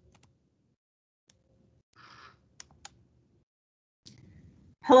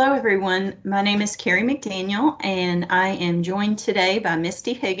 Hello, everyone. My name is Carrie McDaniel, and I am joined today by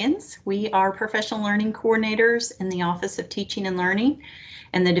Misty Higgins. We are professional learning coordinators in the Office of Teaching and Learning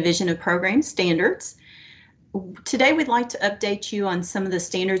and the Division of Program Standards. Today, we'd like to update you on some of the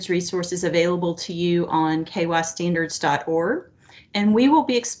standards resources available to you on kystandards.org, and we will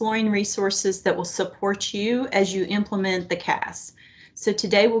be exploring resources that will support you as you implement the CAS. So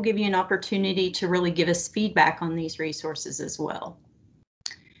today, we'll give you an opportunity to really give us feedback on these resources as well.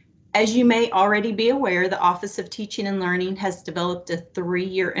 As you may already be aware, the Office of Teaching and Learning has developed a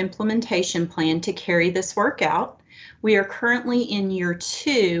 3-year implementation plan to carry this work out. We are currently in year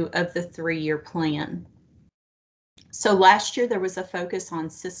 2 of the 3-year plan. So last year there was a focus on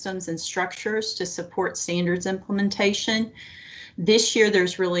systems and structures to support standards implementation. This year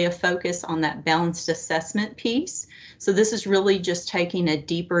there's really a focus on that balanced assessment piece. So this is really just taking a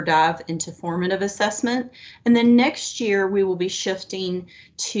deeper dive into formative assessment. And then next year we will be shifting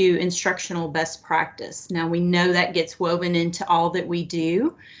to instructional best practice. Now we know that gets woven into all that we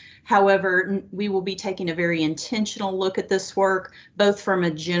do. However, we will be taking a very intentional look at this work, both from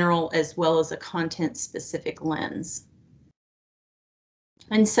a general as well as a content-specific lens.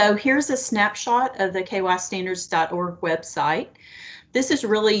 And so here's a snapshot of the kystandards.org website. This is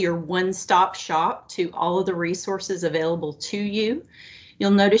really your one-stop shop to all of the resources available to you.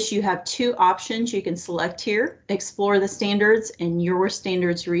 You'll notice you have 2 options you can select here: Explore the Standards and Your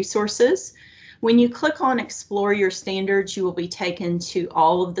Standards Resources. When you click on Explore Your Standards, you will be taken to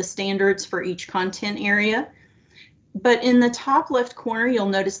all of the standards for each content area. But in the top left corner, you'll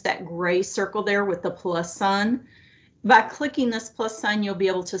notice that gray circle there with the plus sign. By clicking this plus sign, you'll be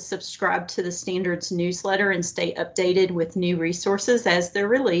able to subscribe to the standards newsletter and stay updated with new resources as they're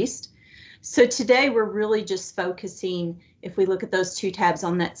released. So today we're really just focusing, if we look at those 2 tabs,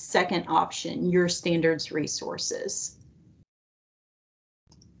 on that second option, Your Standards Resources.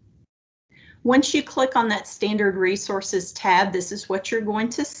 Once you click on that Standard Resources tab, this is what you're going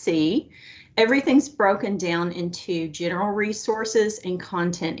to see. Everything's broken down into general resources and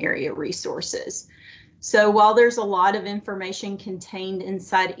content area resources. So while there's a lot of information contained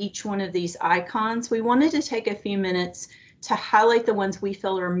inside each one of these icons, we wanted to take a few minutes to highlight the ones we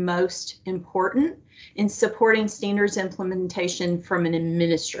feel are most important in supporting standards implementation from an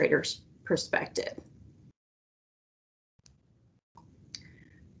administrator's perspective.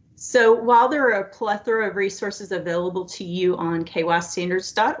 So while there are a plethora of resources available to you on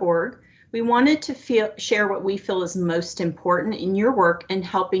kystandards.org, we wanted to share what we feel is most important in your work in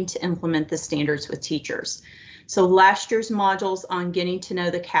helping to implement the standards with teachers. So last year's modules on getting to know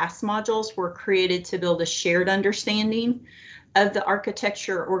the CAS modules were created to build a shared understanding of the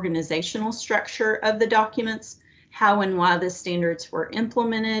architecture, organizational structure of the documents, how and why the standards were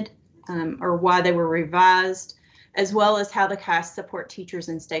implemented, or why they were revised, as well as how the CAS support teachers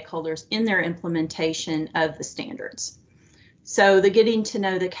and stakeholders in their implementation of the standards. So the Getting to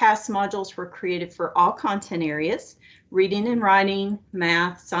Know the CAS modules were created for all content areas: reading and writing,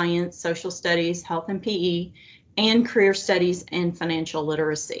 math, science, social studies, health and PE, and career studies and financial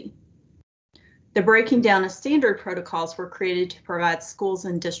literacy. The Breaking Down of Standard protocols were created to provide schools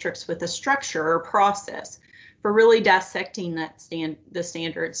and districts with a structure or process for really dissecting the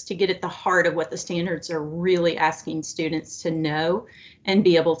standards to get at the heart of what the standards are really asking students to know and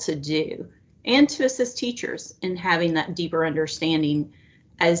be able to do, and to assist teachers in having that deeper understanding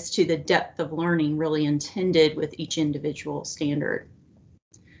as to the depth of learning really intended with each individual standard.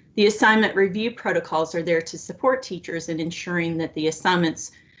 The assignment review protocols are there to support teachers in ensuring that the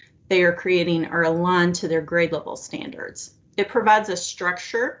assignments they are creating are aligned to their grade level standards. It provides a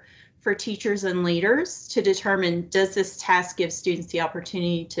structure for teachers and leaders to determine, does this task give students the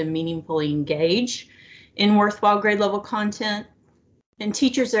opportunity to meaningfully engage in worthwhile grade level content? And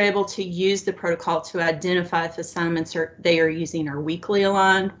teachers are able to use the protocol to identify if assignments they are using are weakly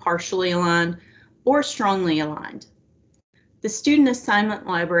aligned, partially aligned, or strongly aligned. The student assignment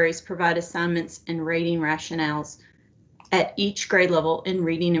libraries provide assignments and rating rationales at each grade level in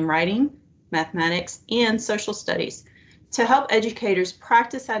reading and writing, mathematics, and social studies to help educators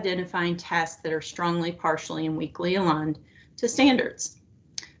practice identifying tasks that are strongly, partially, and weakly aligned to standards.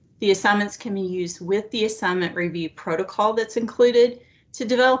 The assignments can be used with the assignment review protocol that's included to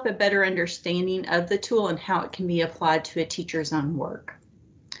develop a better understanding of the tool and how it can be applied to a teacher's own work.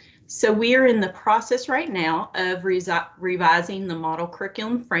 So we are in the process right now of revising the model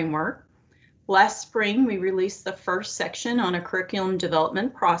curriculum framework. Last spring, we released the first section on a curriculum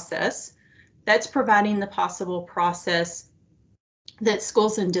development process. That's providing the possible process that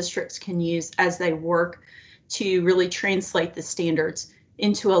schools and districts can use as they work to really translate the standards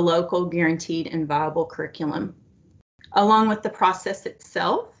into a local, guaranteed, and viable curriculum. Along with the process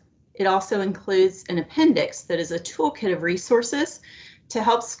itself, it also includes an appendix that is a toolkit of resources to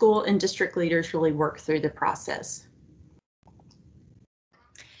help school and district leaders really work through the process.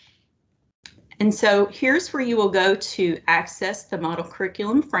 And so here's where you will go to access the model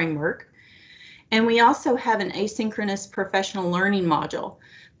curriculum framework. And we also have an asynchronous professional learning module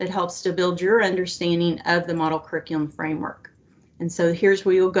that helps to build your understanding of the model curriculum framework. And so here's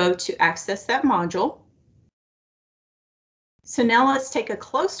where you'll go to access that module. So now let's take a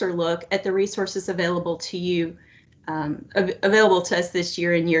closer look at the resources available to you, available to us this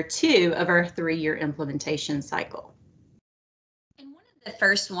year in year 2 of our 3-year implementation cycle. The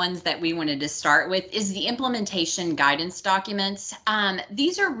first ones that we wanted to start with is the implementation guidance documents.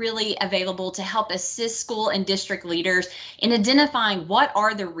 These are really available to help assist school and district leaders in identifying what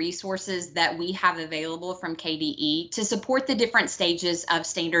are the resources that we have available from KDE to support the different stages of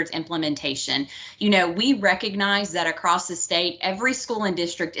standards implementation. You know, we recognize that across the state, every school and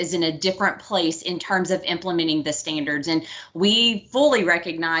district is in a different place in terms of implementing the standards, and we fully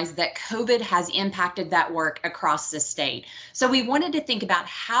recognize that COVID has impacted that work across the state. So we wanted to think about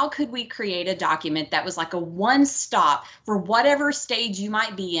how could we create a document that was like a one-stop for whatever stage you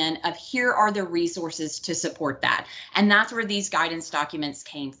might be in of here are the resources to support that. And that's where these guidance documents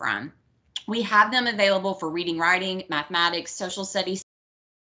came from. We have them available for reading, writing, mathematics, social studies.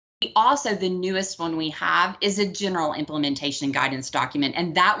 Also, the newest one we have is a general implementation guidance document,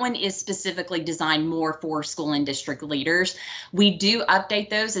 and that one is specifically designed more for school and district leaders. We do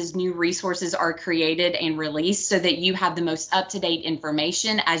update those as new resources are created and released so that you have the most up-to-date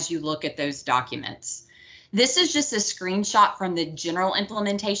information as you look at those documents. This is just a screenshot from the general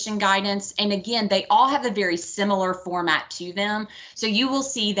implementation guidance. And again, they all have a very similar format to them. So you will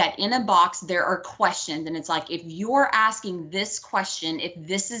see that in a box, there are questions. And it's like, if you're asking this question, if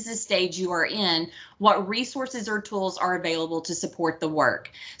this is the stage you are in, what resources or tools are available to support the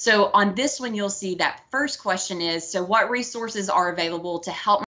work? So on this one, you'll see that first question is, so what resources are available to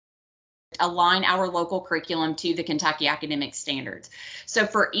help align our local curriculum to the Kentucky academic standards? So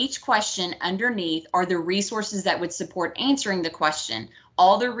for each question underneath are the resources that would support answering the question.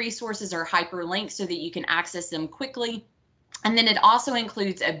 All the resources are hyperlinked so that you can access them quickly. And then it also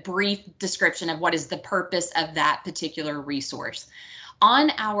includes a brief description of what is the purpose of that particular resource.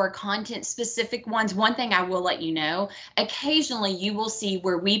 On our content specific ones, one thing I will let you know, occasionally you will see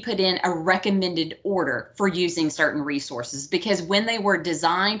where we put in a recommended order for using certain resources, because when they were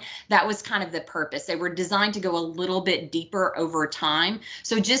designed, that was kind of the purpose. They were designed to go a little bit deeper over time.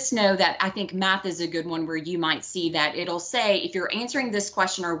 So just know that I think math is a good one where you might see that it'll say, if you're answering this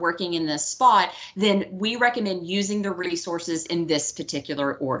question or working in this spot, then we recommend using the resources in this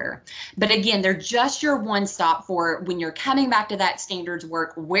particular order. But again, they're just your one stop for when you're coming back to that standard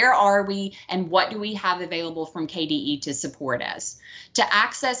work, where are we and what do we have available from KDE to support us? To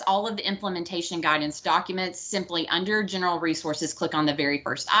access all of the implementation guidance documents, simply under General Resources, click on the very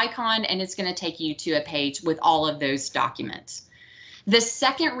first icon and it's going to take you to a page with all of those documents. The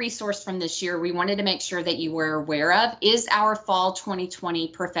second resource from this year we wanted to make sure that you were aware of is our Fall 2020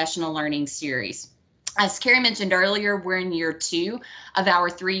 Professional Learning Series. As Carrie mentioned earlier, we're in year 2 of our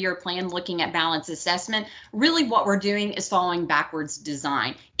 3-year plan looking at balance assessment. Really what we're doing is following backwards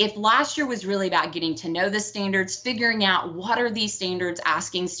design. If last year was really about getting to know the standards, figuring out what are these standards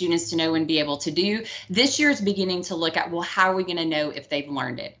asking students to know and be able to do, this year is beginning to look at, well, how are we going to know if they've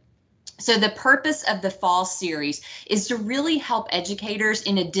learned it? So the purpose of the fall series is to really help educators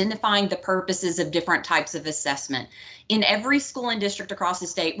in identifying the purposes of different types of assessment. In every school and district across the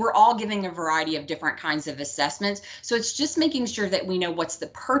state, we're all giving a variety of different kinds of assessments. So it's just making sure that we know what's the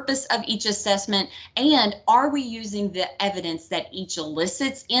purpose of each assessment and are we using the evidence that each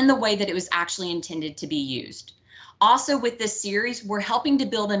elicits in the way that it was actually intended to be used. Also with this series, we're helping to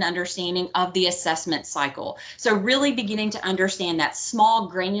build an understanding of the assessment cycle. So really beginning to understand that small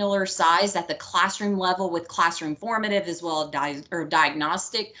granular size at the classroom level with classroom formative as well as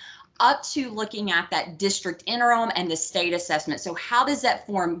diagnostic, up to looking at that district interim and the state assessment. So how does that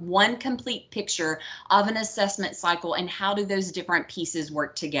form one complete picture of an assessment cycle and how do those different pieces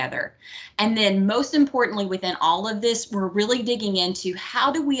work together? And then most importantly within all of this, we're really digging into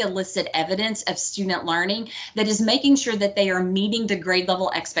how do we elicit evidence of student learning that is making sure that they are meeting the grade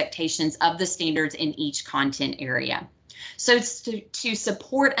level expectations of the standards in each content area. So to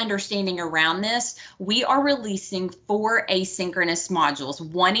support understanding around this, we are releasing 4 asynchronous modules,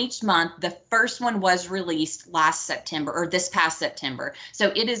 one each month. The first one was released last September or this past September.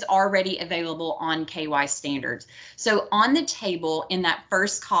 So it is already available on KY standards. So on the table in that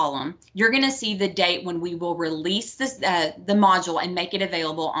first column, you're going to see the date when we will release this, the module and make it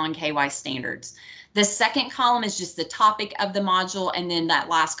available on KY standards. The second column is just the topic of the module, and then that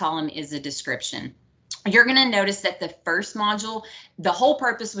last column is a description. you're going to notice that the first module, the whole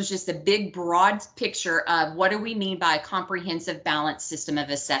purpose was just a big broad picture of what do we mean by a comprehensive balanced system of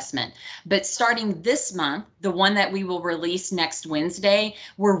assessment. But starting this month, the one that we will release next Wednesday,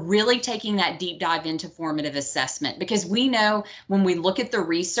 we're really taking that deep dive into formative assessment, because we know when we look at the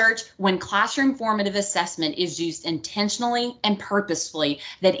research, when classroom formative assessment is used intentionally and purposefully,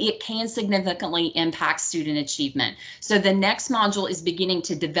 that it can significantly impact student achievement. So the next module is beginning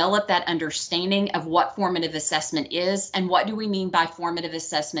to develop that understanding of what formative assessment is and what do we mean by formative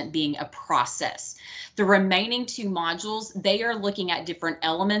assessment being a process. The remaining 2 modules, they are looking at different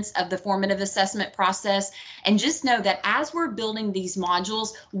elements of the formative assessment process. And just know that as we're building these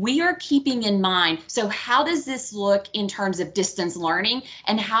modules, we are keeping in mind, so how does this look in terms of distance learning,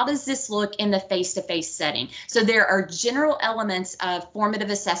 and how does this look in the face-to-face setting? So there are general elements of formative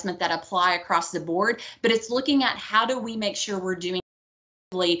assessment that apply across the board, but it's looking at how do we make sure we're doing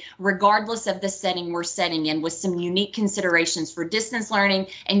regardless of the setting we're setting in, with some unique considerations for distance learning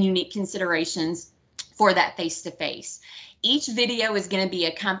and unique considerations for that face-to-face. Each video is going to be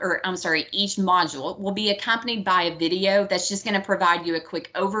each module will be accompanied by a video that's just going to provide you a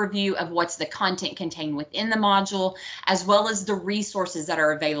quick overview of what's the content contained within the module, as well as the resources that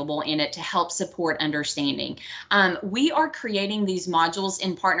are available in it to help support understanding. We are creating these modules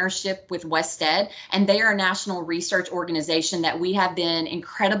in partnership with WestEd, and they are a national research organization that we have been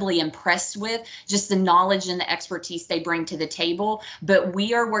incredibly impressed with, just the knowledge and the expertise they bring to the table. But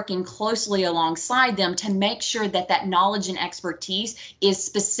we are working closely alongside them to make sure that that knowledge and expertise is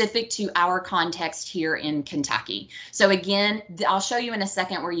specific to our context here in Kentucky. So again, I'll show you in a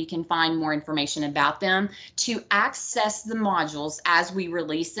second where you can find more information about them. To access the modules as we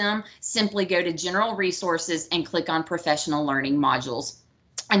release them, simply go to General Resources and click on Professional Learning Modules,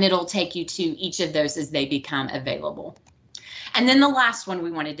 and it'll take you to each of those as they become available. And then the last one we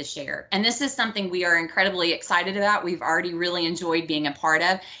wanted to share, and this is something we are incredibly excited about, we've already really enjoyed being a part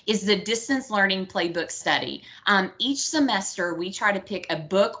of, is the Distance Learning Playbook Study. Each semester, we try to pick a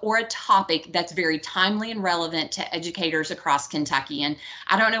book or a topic that's very timely and relevant to educators across Kentucky. And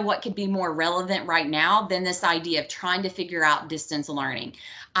I don't know what could be more relevant right now than this idea of trying to figure out distance learning.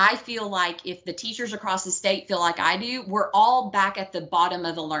 I feel like if the teachers across the state feel like I do, we're all back at the bottom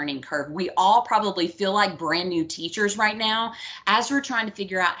of the learning curve. We all probably feel like brand new teachers right now as we're trying to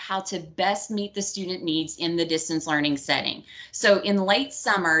figure out how to best meet the student needs in the distance learning setting. So in late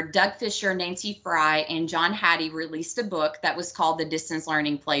summer, Doug Fisher, Nancy Fry, and John Hattie released a book that was called the Distance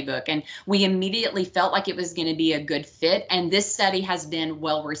Learning Playbook. And we immediately felt like it was going to be a good fit. And this study has been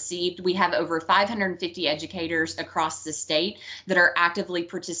well received. We have over 550 educators across the state that are actively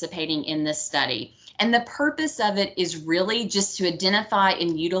participating in this study. And the purpose of it is really just to identify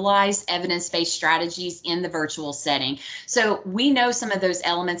and utilize evidence-based strategies in the virtual setting. So we know some of those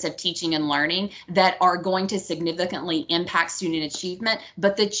elements of teaching and learning that are going to significantly impact student achievement,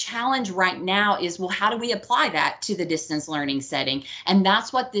 but the challenge right now is, well, how do we apply that to the distance learning setting? And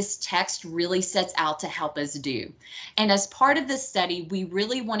that's what this text really sets out to help us do. And as part of this study, we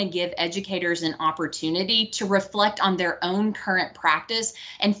really want to give educators an opportunity to reflect on their own current practice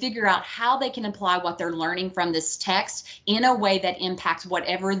and figure out how they can apply what they're learning from this text in a way that impacts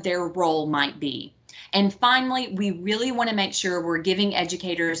whatever their role might be. And finally, we really want to make sure we're giving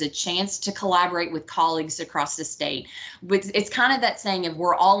educators a chance to collaborate with colleagues across the state. It's kind of that saying of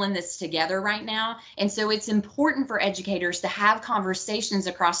we're all in this together right now. And so it's important for educators to have conversations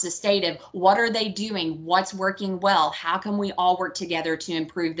across the state of what are they doing, what's working well, how can we all work together to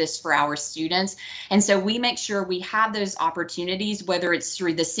improve this for our students. And so we make sure we have those opportunities, whether it's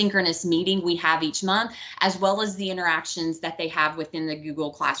through the synchronous meeting we have each month, as well as the interactions that they have within the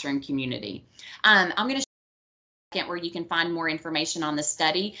Google Classroom community. I'm going to show you where you can find more information on the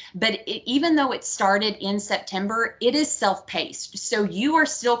study, but even though it started in September, it is self-paced. So you are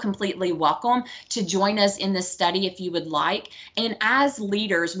still completely welcome to join us in this study if you would like. And as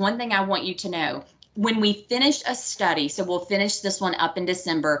leaders, one thing I want you to know, when we finish a study, so we'll finish this one up in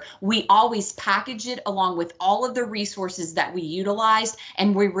December, we always package it along with all of the resources that we utilized,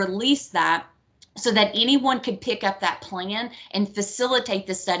 and we release that so that anyone could pick up that plan and facilitate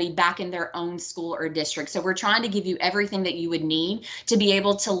the study back in their own school or district. So we're trying to give you everything that you would need to be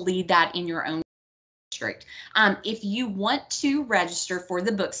able to lead that in your own district. If you want to register for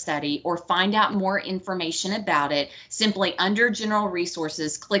the book study or find out more information about it, simply under General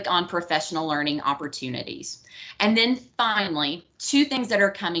Resources, click on Professional Learning Opportunities. And then finally, 2 things that are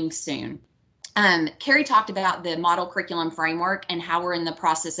coming soon. Carrie talked about the model curriculum framework and how we're in the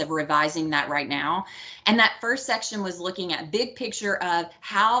process of revising that right now. And that first section was looking at big picture of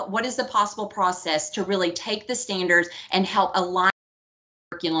what is the possible process to really take the standards and help align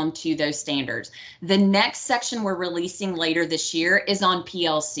curriculum to those standards. The next section we're releasing later this year is on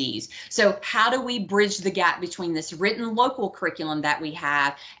PLCs. So how do we bridge the gap between this written local curriculum that we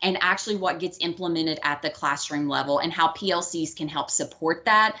have and actually what gets implemented at the classroom level, and how PLCs can help support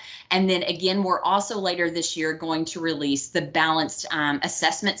that. And then again, we're also later this year going to release the balanced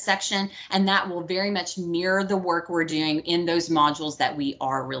assessment section, and that will very much mirror the work we're doing in those modules that we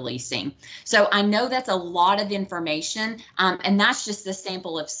are releasing. So I know that's a lot of information, and that's just the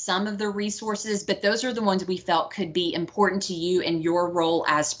sample of some of the resources, but those are the ones we felt could be important to you in your role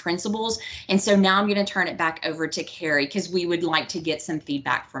as principals. And so now I'm going to turn it back over to Carrie, because we would like to get some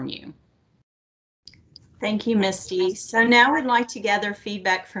feedback from you. Thank you, Misty. So now we'd like to gather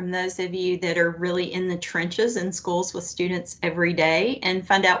feedback from those of you that are really in the trenches in schools with students every day, and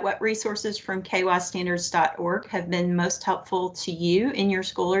find out what resources from kystandards.org have been most helpful to you in your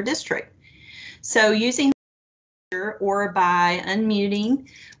school or district. So using or by unmuting,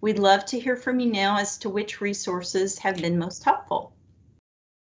 we'd love to hear from you now as to which resources have been most helpful.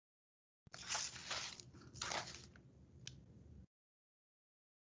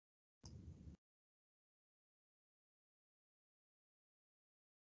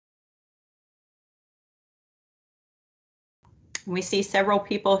 We see several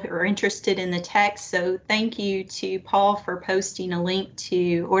people who are interested in the text, so thank you to Paul for posting a link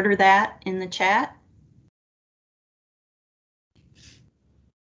to order that in the chat.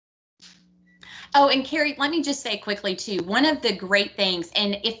 Oh, and Carrie, let me just say quickly too, one of the great things,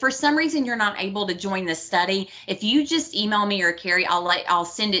 and if for some reason you're not able to join the study, if you just email me or Carrie, I'll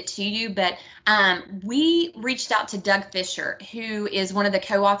send it to you. But we reached out to Doug Fisher, who is one of the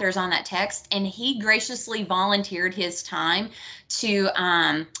co-authors on that text, and he graciously volunteered his time to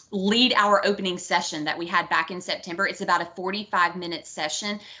lead our opening session that we had back in September. It's about a 45-minute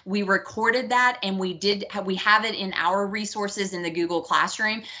session. We recorded that, and we have it in our resources in the Google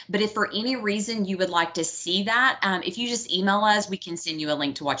Classroom. But if for any reason you would like to see that, if you just email us, we can send you a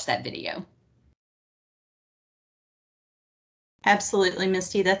link to watch that video. Absolutely,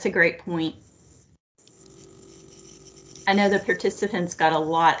 Misty, that's a great point. I know the participants got a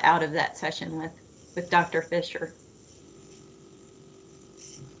lot out of that session with Dr. Fisher.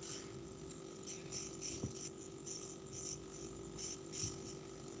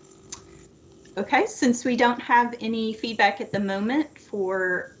 Okay, since we don't have any feedback at the moment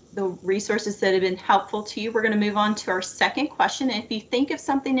for the resources that have been helpful to you, we're going to move on to our second question. And if you think of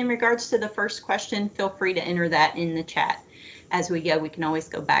something in regards to the first question, feel free to enter that in the chat. As we go, we can always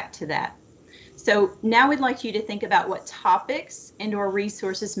go back to that. So now we'd like you to think about what topics and/or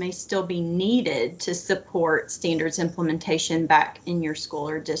resources may still be needed to support standards implementation back in your school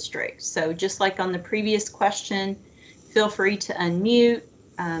or district. So just like on the previous question, feel free to unmute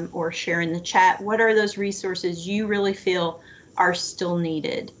or share in the chat. What are those resources you really feel are still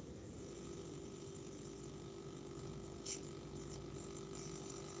needed?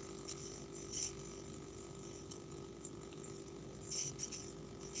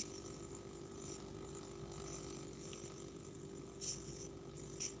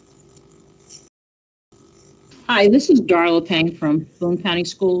 Hi, this is Darla Payne from Boone County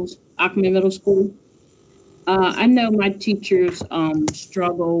Schools, Ackerman Middle School. I know my teachers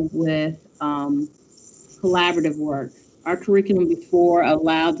struggle with collaborative work. Our curriculum before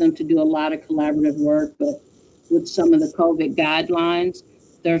allowed them to do a lot of collaborative work, but with some of the COVID guidelines,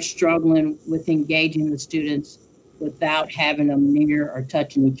 they're struggling with engaging the students without having them near or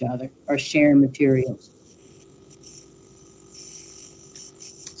touching each other or sharing materials.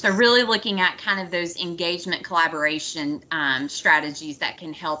 So really looking at kind of those engagement collaboration strategies that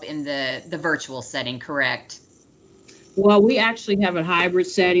can help in the virtual setting, correct? Well, we actually have a hybrid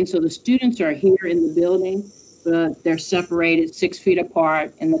setting. So the students are here in the building, but they're separated 6 feet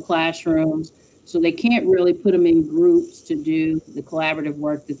apart in the classrooms. So they can't really put them in groups to do the collaborative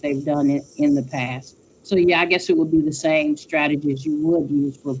work that they've done in the past. So yeah, I guess it would be the same strategies you would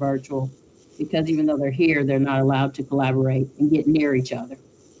use for virtual, because even though they're here, they're not allowed to collaborate and get near each other.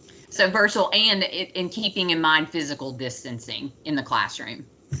 So virtual and in keeping in mind physical distancing in the classroom.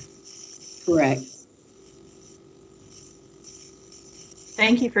 Correct.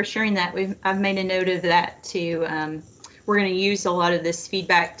 Thank you for sharing that. I've made a note of that too. We're going to use a lot of this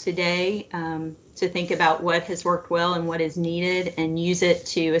feedback today to think about what has worked well and what is needed, and use it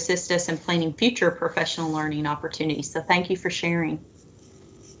to assist us in planning future professional learning opportunities. So thank you for sharing.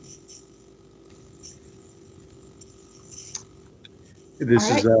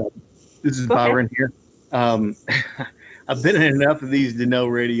 This is Byron here. I've been in enough of these to know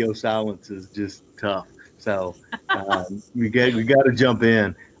radio silence is just tough. So we got to jump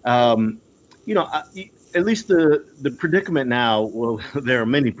in. You know, at least the predicament now, well, there are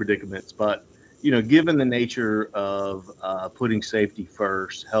many predicaments, but given the nature of putting safety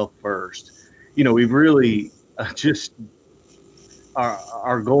first, health first, we've really just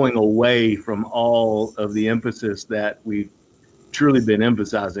are going away from all of the emphasis that we've truly been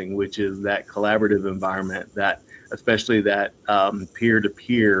emphasizing, which is that collaborative environment, that especially that peer to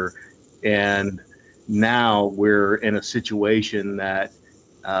peer. And now we're in a situation that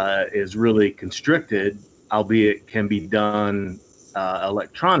is really constricted, albeit can be done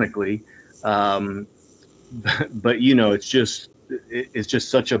electronically. But it's just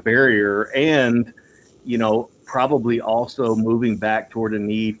such a barrier, and probably also moving back toward a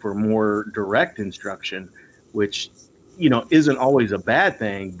need for more direct instruction, which isn't always a bad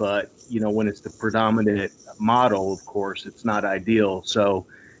thing, but when it's the predominant model, of course it's not ideal. So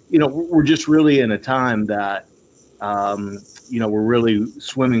we're just really in a time that we're really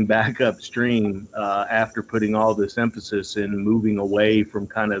swimming back upstream after putting all this emphasis and moving away from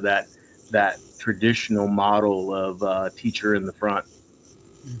kind of that traditional model of teacher in the front.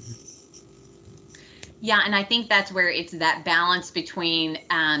 Yeah, and I think that's where it's that balance between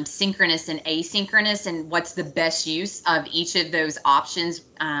synchronous and asynchronous, and what's the best use of each of those options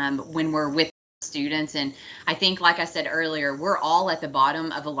when we're with students. And I think, like I said earlier, we're all at the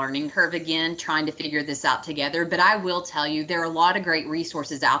bottom of a learning curve again, trying to figure this out together. But I will tell you, there are a lot of great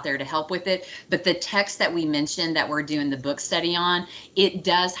resources out there to help with it. But the text that we mentioned that we're doing the book study on, it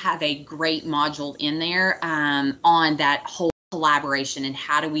does have a great module in there on that whole collaboration and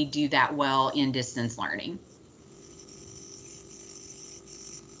how do we do that well in distance learning.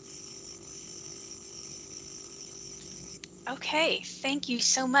 Okay, thank you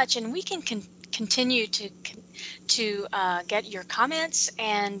so much. And we can continue to get your comments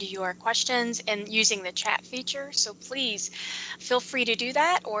and your questions and using the chat feature. So please feel free to do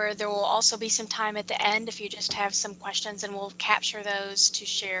that, or there will also be some time at the end if you just have some questions, and we'll capture those to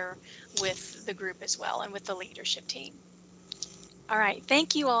share with the group as well and with the leadership team. All right,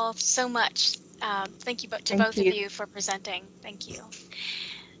 thank you all so much. Thank you to both of you for presenting. Thank you.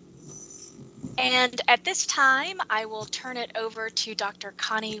 And at this time, I will turn it over to Dr.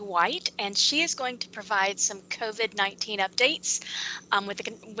 Connie White, and she is going to provide some COVID-19 updates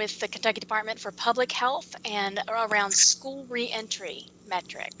with the Kentucky Department for Public Health and around school reentry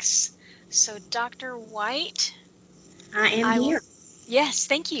metrics. So Dr. White. I am here. Yes,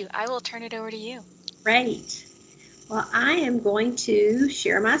 thank you. I will turn it over to you. Great. Well, I am going to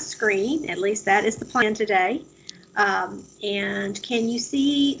share my screen. At least that is the plan today. And can you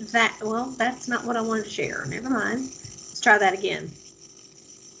see that? Well, that's not what I wanted to share. Never mind. Let's try that again.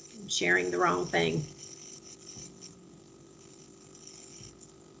 I'm sharing the wrong thing.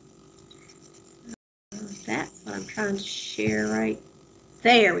 That's what I'm trying to share right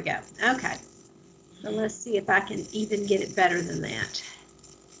there. We go. Okay. So let's see if I can even get it better than that.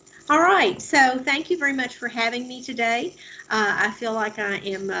 All right. So thank you very much for having me today. I feel like I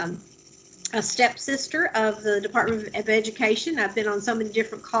am a stepsister of the Department of Education. I've been on so many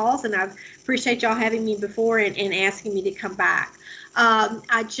different calls, and I appreciate y'all having me before and asking me to come back.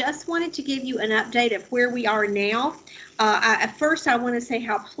 I just wanted to give you an update of where we are now. At first, I want to say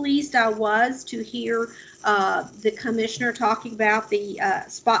how pleased I was to hear the commissioner talking about the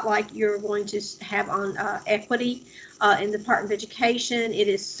spotlight you're going to have on equity in the Department of Education. It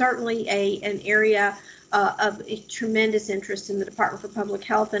is certainly an area of a tremendous interest in the Department for Public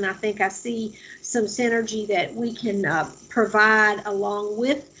Health, and I think I see some synergy that we can provide along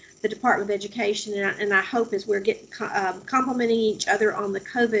with the Department of Education, and I hope as we're getting complementing each other on the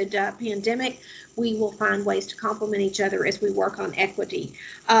COVID pandemic, we will find ways to complement each other as we work on equity.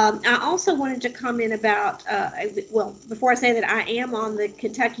 I also wanted to comment about, well, before I say that, I am on the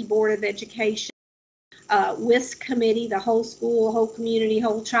Kentucky Board of Education WISC committee, the whole school, whole community,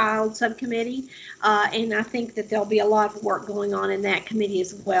 whole child subcommittee, and I think that there'll be a lot of work going on in that committee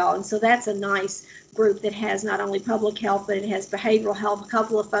as well. And so that's a nice group that has not only public health, but it has behavioral health, a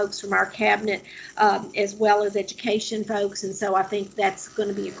couple of folks from our cabinet, as well as education folks. And so I think that's going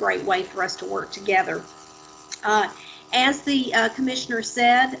to be a great way for us to work together. As the commissioner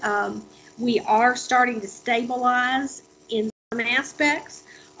said, we are starting to stabilize in some aspects.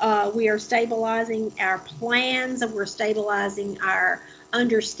 We are stabilizing our plans, and we're stabilizing our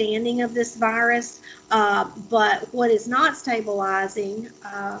understanding of this virus. But what is not stabilizing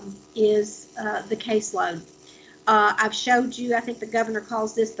is the caseload. I've showed you, I think the governor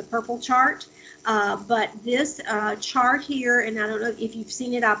calls this the purple chart. But this chart here, and I don't know if you've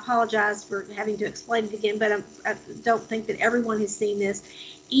seen it, I apologize for having to explain it again, but I don't think that everyone has seen this.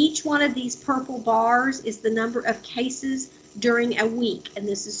 Each one of these purple bars is the number of cases during a week. And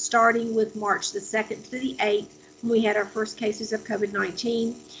this is starting with March the 2nd to the 8th, when we had our first cases of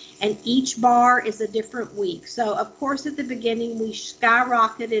COVID-19. And each bar is a different week. So of course, at the beginning, we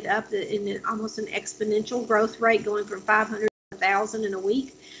skyrocketed up in almost an exponential growth rate, going from 500 to 1,000 in a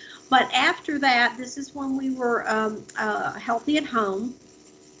week. But after that, this is when we were healthy at home,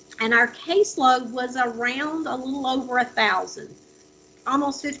 and our caseload was around a little over 1,000,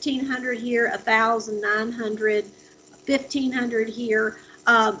 almost 1,500 here, 1,900, 1,500 here.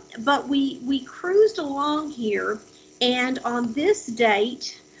 But we cruised along here, and on this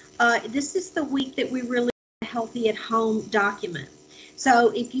date, this is the week that we really healthy at home document.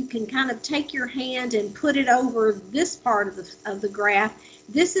 So if you can kind of take your hand and put it over this part of the graph,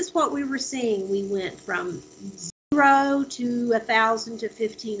 this is what we were seeing. We went from 0 to 1,000 to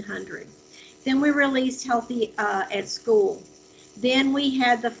 1,500. Then we released healthy at school. Then we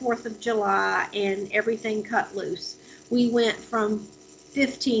had the 4th of July and everything cut loose. We went from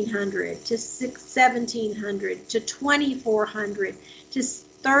 1,500 to 1,700 to 2,400 to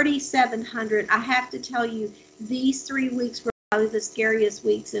 3,700. I have to tell you, these 3 weeks were probably the scariest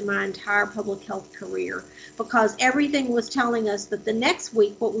weeks in my entire public health career, because everything was telling us that the next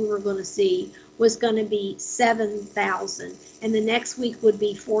week what we were going to see was going to be 7,000, and the next week would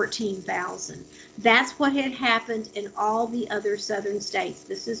be 14,000. That's what had happened in all the other southern states.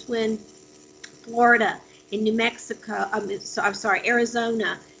 This is when Florida and New Mexico,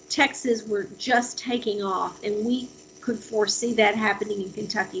 Arizona, Texas were just taking off, and we could foresee that happening in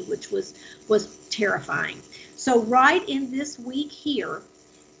Kentucky, which was terrifying. So right in this week here,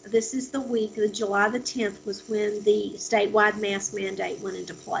 this is the week, the July the 10th was when the statewide mask mandate went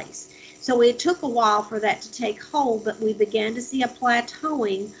into place. So it took a while for that to take hold, but we began to see a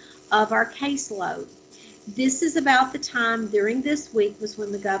plateauing of our caseload. This is about the time during this week was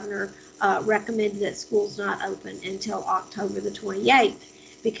when the governor recommended that schools not open until October the 28th,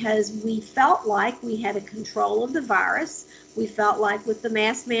 because we felt like we had a control of the virus. We felt like with the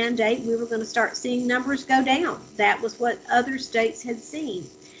mask mandate, we were going to start seeing numbers go down. That was what other states had seen.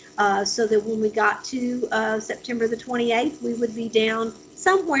 So that when we got to September the 28th, we would be down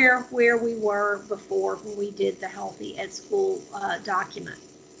somewhere where we were before when we did the healthy at school document.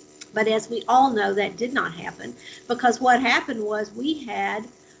 But as we all know, that did not happen, because what happened was we had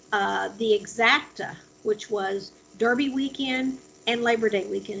the exacta, which was Derby weekend and Labor Day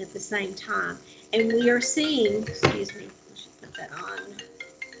weekend at the same time. And we are seeing, excuse me, I should put that on.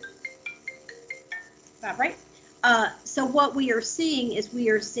 Right. So what we are seeing is we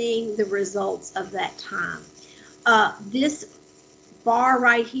are seeing the results of that time. This bar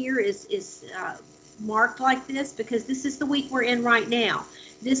right here is marked like this because this is the week we're in right now.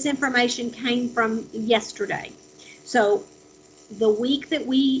 This information came from yesterday. So the week that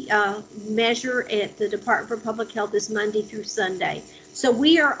we measure at the Department for Public Health is Monday through Sunday. So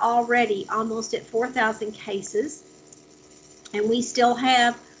we are already almost at 4,000 cases, and we still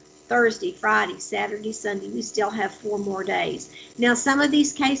have Thursday, Friday, Saturday, Sunday. We still have 4 more days. Now, some of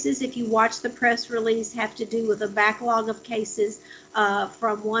these cases, if you watch the press release, have to do with a backlog of cases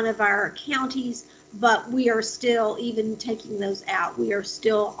from one of our counties, but we are still, even taking those out, we are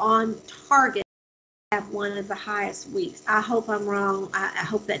still on target to have one of the highest weeks. I hope I'm wrong. I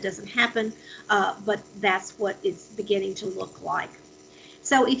hope that doesn't happen, but that's what it's beginning to look like.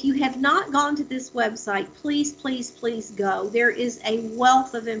 So if you have not gone to this website, please, please, please go. There is a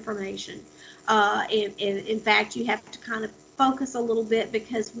wealth of information. In fact, you have to kind of focus a little bit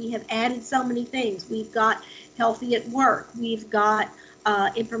because we have added so many things. We've got healthy at work. We've got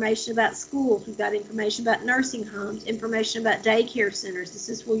information about schools. We've got information about nursing homes, information about daycare centers. This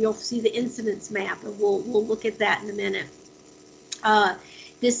is where you'll see the incidence map, and we'll look at that in a minute.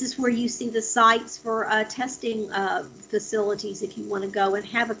 This is where you see the sites for testing facilities if you want to go and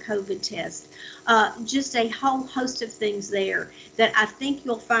have a COVID test. Just a whole host of things there that I think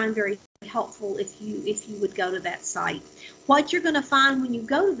you'll find very helpful if you would go to that site. What you're going to find when you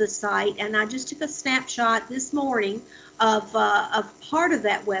go to the site, and I just took a snapshot this morning of part of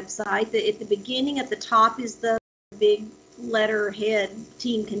that website. At the beginning, at the top is the big letterhead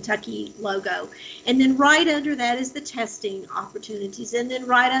Team Kentucky logo, and then right under that is the testing opportunities, and then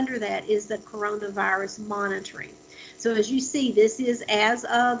right under that is the coronavirus monitoring. So as you see, this is as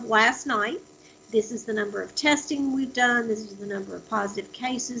of last night. This is the number of testing we've done. This is the number of positive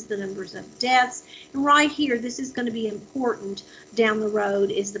cases, the numbers of deaths, and right here, this is going to be important down the road,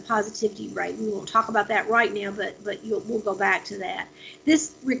 is the positivity rate. We won't talk about that right now, but we'll go back to that.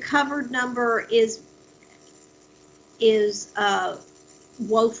 This recovered number is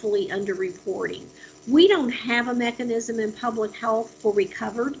woefully underreporting. We don't have a mechanism in public health for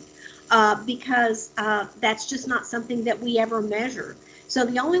recovered. because that's just not something that we ever measure. So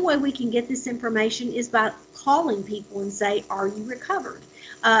the only way we can get this information is by calling people and say, are you recovered?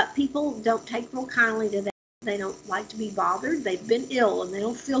 People don't take real kindly to that. They don't like to be bothered. They've been ill and they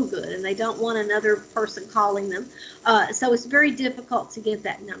don't feel good and they don't want another person calling them. So it's very difficult to get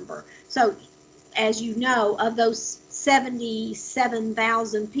that number. So as you know, of those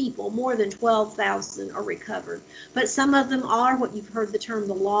 77,000 people, more than 12,000 are recovered. But some of them are what you've heard the term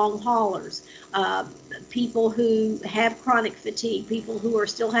the long haulers, people who have chronic fatigue, people who are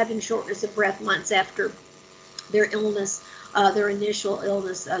still having shortness of breath months after their illness, their initial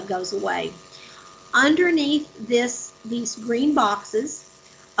illness goes away. Underneath these green boxes,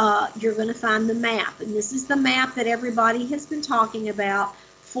 you're going to find the map. And this is the map that everybody has been talking about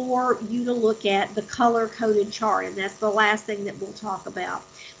for you to look at, the color-coded chart, and that's the last thing that we'll talk about.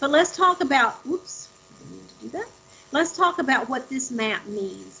 But let's talk about, whoops, I didn't mean to do that. Let's talk about what this map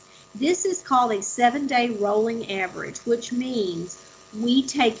means. This is called a 7-day rolling average, which means we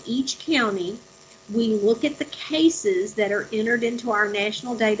take each county, we look at the cases that are entered into our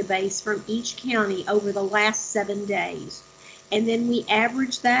national database from each county over the last 7 days, and then we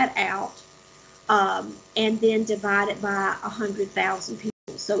average that out and then divide it by 100,000 people.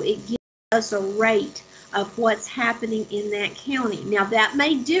 So it gives us a rate of what's happening in that county. Now that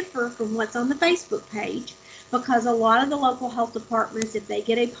may differ from what's on the Facebook page, because a lot of the local health departments, if they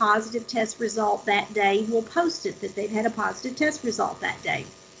get a positive test result that day, will post it that they've had a positive test result that day.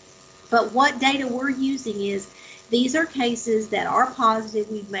 But what data we're using is, these are cases that are positive.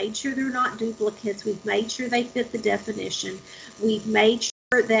 We've made sure they're not duplicates. We've made sure they fit the definition. We've made sure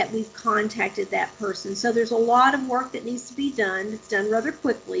that we've contacted that person. So there's a lot of work that needs to be done. It's done rather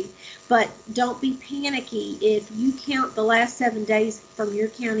quickly, but don't be panicky. If you count the last 7 days from your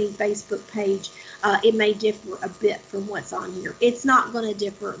county Facebook page, it may differ a bit from what's on here. It's not going to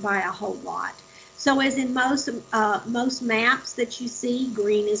differ by a whole lot. So as in most maps that you see,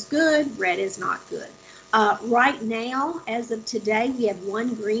 green is good, red is not good. Right now, as of today, we have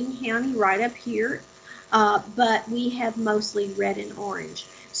one green county right up here, but we have mostly red and orange.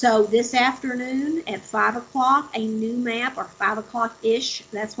 So this afternoon at 5 o'clock, a new map, or 5 o'clock-ish,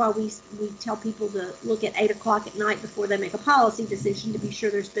 that's why we tell people to look at 8 o'clock at night before they make a policy decision to be sure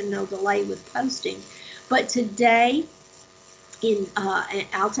there's been no delay with posting. But today,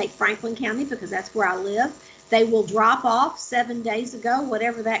 I'll take Franklin County because that's where I live. They will drop off 7 days ago,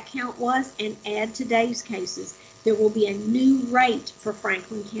 whatever that count was, and add today's cases. There will be a new rate for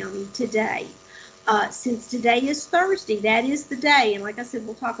Franklin County today. Since today is Thursday, that is the day, and like I said,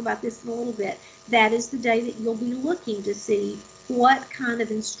 we'll talk about this in a little bit, that is the day that you'll be looking to see what kind of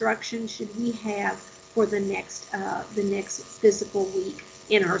instruction should we have for the next physical week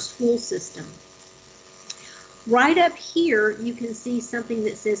in our school system. Right up here, you can see something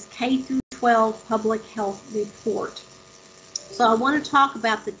that says K through 12 Public Health Report. So I want to talk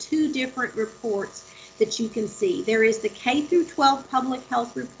about the two different reports that you can see. There is the K through 12 Public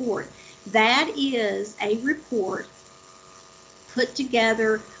Health Report. That is a report put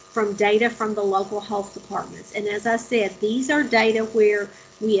together from data from the local health departments. And as I said, these are data where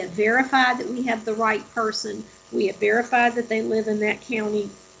we have verified that we have the right person. We have verified that they live in that county.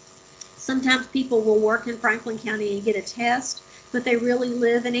 Sometimes people will work in Franklin County and get a test, but they really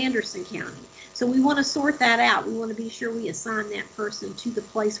live in Anderson County. So we want to sort that out. We want to be sure we assign that person to the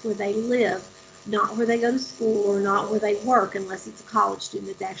place where they live, not where they go to school or not where they work, unless it's a college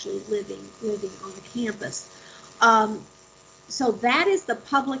student that's actually living on the campus. So that is the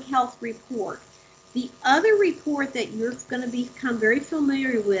public health report. The other report that you're going to become very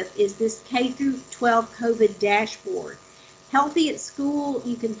familiar with is this K through 12 COVID dashboard. Healthy at School,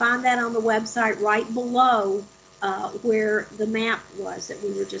 you can find that on the website right below where the map was that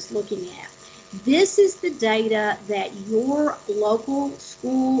we were just looking at. This is the data that your local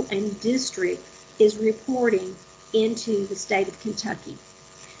school and district is reporting into the state of Kentucky.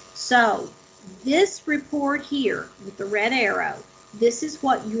 So this report here with the red arrow, this is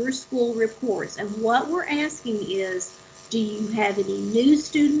what your school reports. And what we're asking is, do you have any new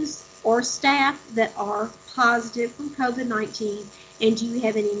students or staff that are positive from COVID-19? And do you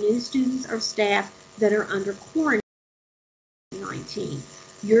have any new students or staff that are under quarantine?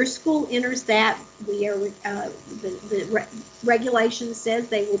 Your school enters that. We are the regulation says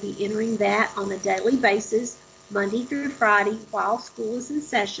they will be entering that on a daily basis, Monday through Friday, while school is in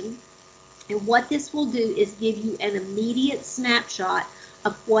session. And what this will do is give you an immediate snapshot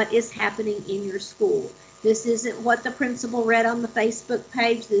of what is happening in your school. This isn't what the principal read on the Facebook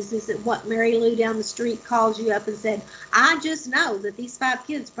page. This isn't what Mary Lou down the street calls you up and said, I just know that these 5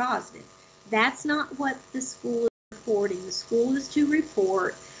 kids are positive. That's not what the school is reporting. The school is to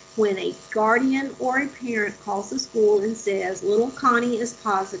report when a guardian or a parent calls the school and says, little Connie is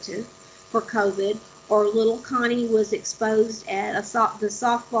positive for COVID, or little Connie was exposed at the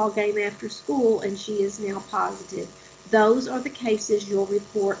softball game after school and she is now positive. Those are the cases you'll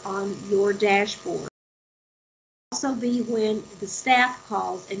report on your dashboard. Also be when the staff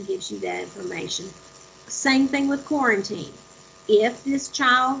calls and gives you that information. Same thing with quarantine. If this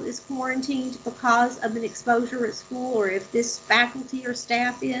child is quarantined because of an exposure at school, or if this faculty or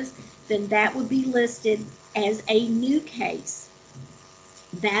staff is, then that would be listed as a new case.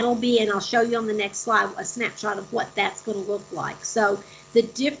 That'll be, and I'll show you on the next slide, a snapshot of what that's going to look like. So the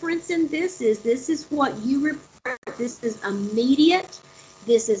difference in this is what you report. This is immediate.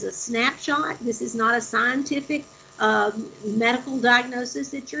 This is a snapshot. This is not a scientific medical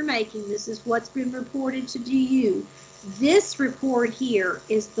diagnosis that you're making. This is what's been reported to you. This report here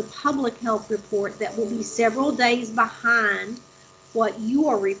is the public health report that will be several days behind what you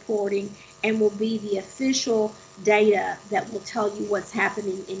are reporting and will be the official data that will tell you what's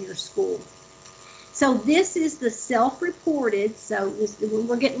happening in your school. So this is the self-reported. So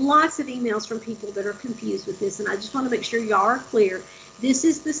we're getting lots of emails from people that are confused with this, and I just want to make sure y'all are clear. This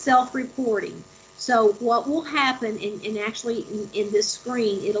is the self-reporting. So what will happen, and actually in this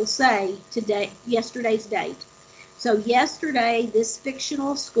screen, it'll say today, yesterday's date. So yesterday, this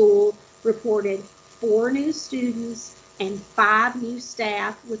fictional school reported 4 new students and 5 new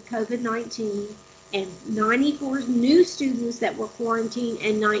staff with COVID-19, and 94 new students that were quarantined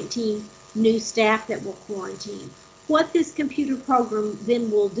and 19 new staff that were quarantined. What this computer program then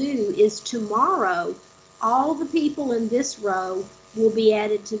will do is tomorrow, all the people in this row will be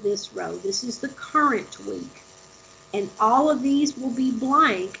added to this row. This is the current week. And all of these will be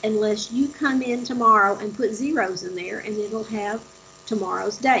blank unless you come in tomorrow and put zeros in there, and it'll have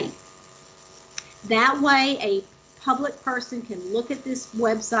tomorrow's date. That way, a public person can look at this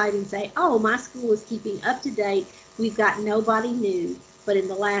website and say, oh, my school is keeping up to date. We've got nobody new. But in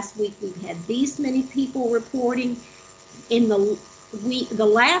the last week, we've had these many people reporting. In the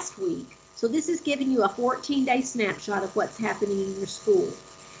last week, so this is giving you a 14-day snapshot of what's happening in your school.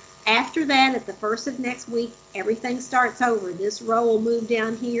 After that, at the first of next week, everything starts over. This row will move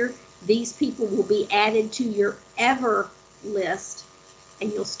down here. These people will be added to your ever list,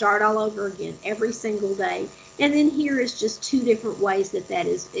 and you'll start all over again every single day. And then here is just 2 different ways that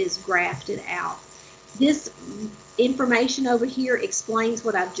is grafted out. This information over here explains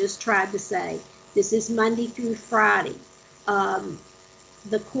what I've just tried to say. This is Monday through Friday.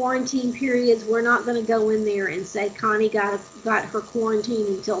 The quarantine periods, we're not going to go in there and say Connie got her quarantine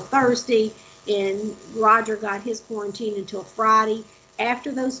until Thursday and Roger got his quarantine until Friday.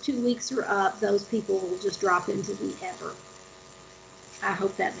 After those 2 weeks are up, those people will just drop into the ever. I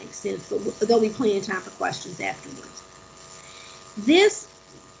hope that makes sense. There'll be plenty of time for questions afterwards. This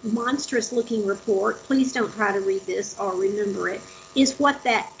monstrous looking report, please don't try to read this or remember it, is what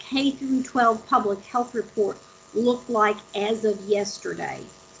that K through 12 public health report looked like as of yesterday.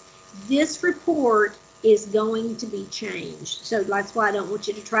 This report is going to be changed, so that's why I don't want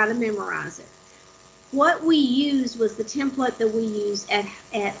you to try to memorize it. What we used was the template that we use at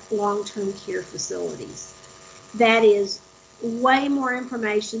long-term care facilities. That is way more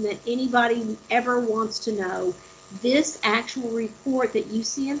information than anybody ever wants to know. This actual report that you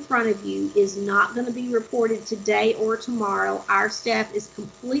see in front of you is not going to be reported today or tomorrow. Our staff is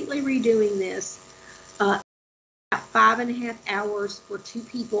completely redoing this. 5.5 hours for 2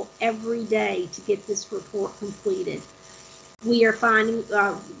 people every day to get this report completed. We are finding,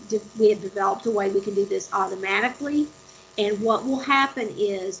 we have developed a way we can do this automatically. And what will happen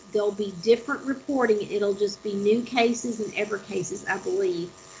is there'll be different reporting. It'll just be new cases and ever cases, I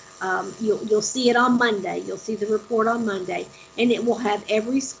believe. You'll see it on Monday. You'll see the report on Monday. And it will have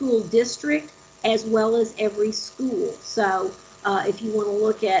every school district as well as every school. So if you want to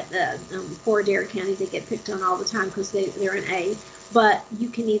look at poor Adair County, they get picked on all the time because they're an A. But you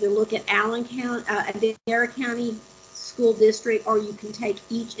can either look at Allen County, Adair County School District, or you can take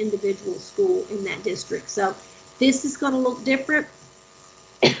each individual school in that district. So this is going to look different.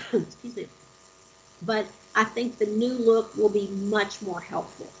 Excuse me. But I think the new look will be much more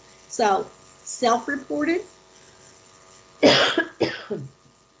helpful. So self-reported.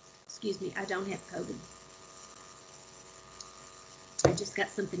 Excuse me, I don't have COVID. I just got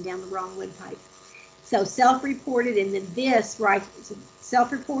something down the wrong windpipe. So self-reported, and then this, right,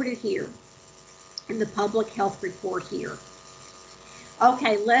 self-reported here, and the public health report here.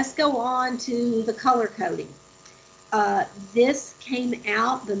 Okay, let's go on to the color coding. This came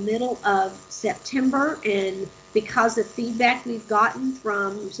out the middle of September, and because of feedback we've gotten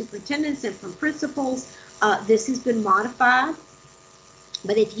from superintendents and from principals, this has been modified.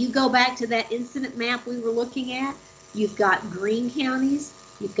 But if you go back to that incident map we were looking at, you've got green counties,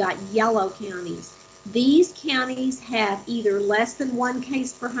 you've got yellow counties. These counties have either less than 1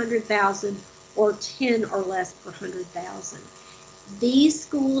 case per 100,000 or 10 or less per 100,000. These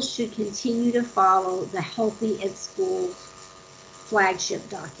schools should continue to follow the Healthy at School flagship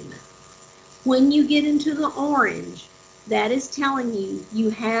document. When you get into the orange, that is telling you you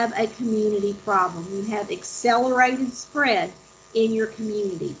have a community problem. You have accelerated spread in your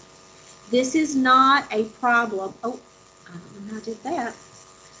community. This is not a problem. Oh, I don't know how I did that,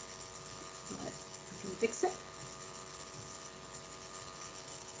 but I can fix it.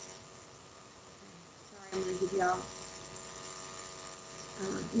 Sorry, I'm going to give y'all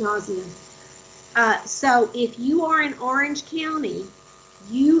nausea. So if you are in Orange County,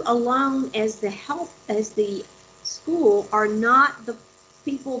 you alone as the school are not the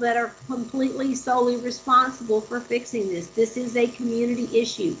people that are completely solely responsible for fixing this. This is a community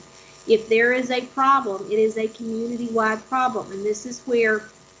issue. If there is a problem, it is a community-wide problem, and this is where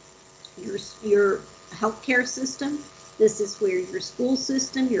your healthcare system, this is where your school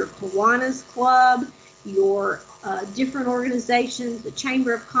system, your Kiwanis Club, your different organizations, the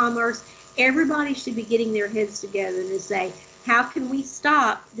Chamber of Commerce, everybody should be getting their heads together and to say, how can we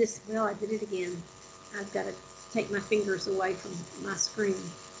stop this? Well, I did it again. I've got to take my fingers away from my screen.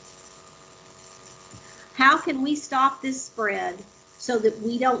 How can we stop this spread so that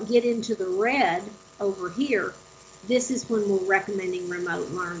we don't get into the red over here? This is when we're recommending remote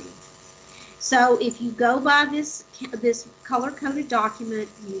learning. So if you go by this color-coded document,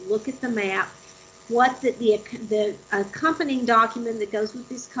 you look at the map, what the accompanying document that goes with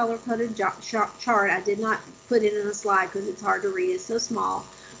this color-coded chart, I did not put it in a slide because it's hard to read, it's so small,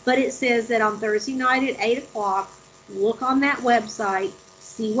 but it says that on Thursday night at 8 o'clock, look on that website,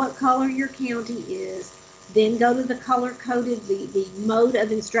 see what color your county is, then go to the color-coded, the mode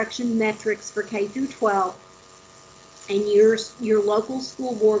of instruction metrics for K through 12, and your local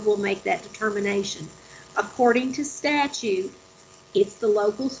school board will make that determination. According to statute, it's the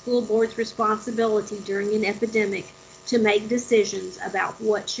local school board's responsibility during an epidemic to make decisions about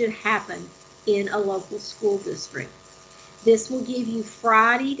what should happen in a local school district. This will give you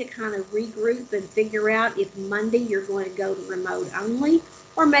Friday to kind of regroup and figure out if Monday you're going to go to remote only,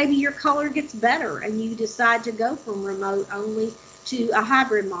 or maybe your color gets better and you decide to go from remote only to a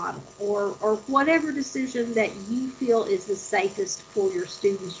hybrid model, or whatever decision that you feel is the safest for your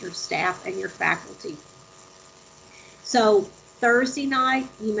students, your staff, and your faculty. So Thursday night,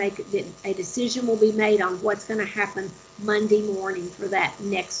 a decision will be made on what's going to happen Monday morning for that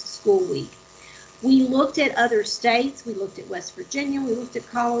next school week. We looked at other states. We looked at West Virginia. We looked at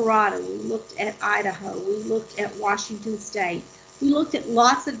Colorado. We looked at Idaho. We looked at Washington State. We looked at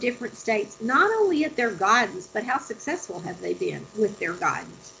lots of different states, not only at their guidance, but how successful have they been with their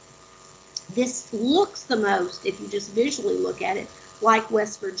guidance. This looks the most, if you just visually look at it, like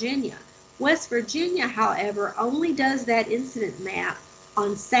West Virginia. West Virginia, however, only does that incident map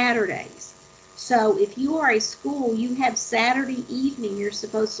on Saturdays. So if you are a school, you have Saturday evening, you're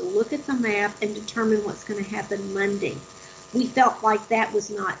supposed to look at the map and determine what's going to happen Monday. We felt like that was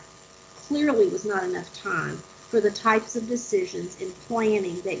not enough time for the types of decisions and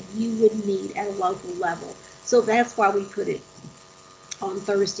planning that you would need at a local level. So that's why we put it on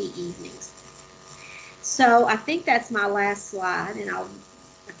Thursday evenings. So I think that's my last slide, and I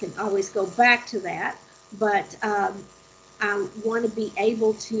can always go back to that, but I want to be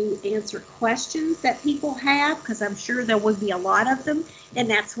able to answer questions that people have, because I'm sure there would be a lot of them, and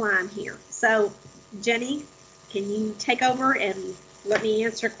that's why I'm here. So Jenny, can you take over and let me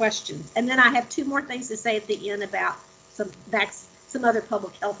answer questions? And then I have 2 more things to say at the end about some other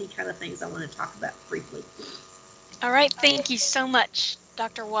public healthy kind of things I want to talk about briefly. All right, thank you so much,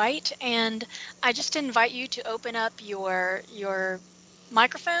 Dr. White. And I just invite you to open up your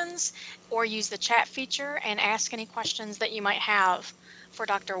microphones or use the chat feature and ask any questions that you might have for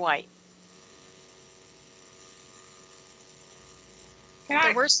Dr. White.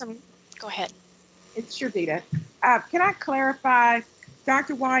 There were some, go ahead. It's Sherdita. Can I clarify,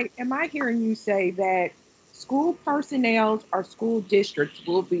 Dr. White, am I hearing you say that school personnel or school districts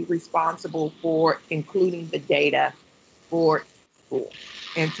will be responsible for including the data for school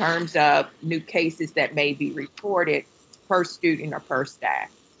in terms of new cases that may be reported per student or per staff?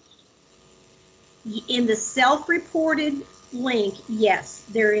 In the self-reported link, yes,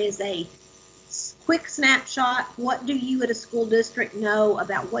 there is a quick snapshot. What do you at a school district know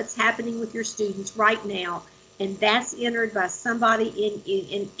about what's happening with your students right now? And that's entered by somebody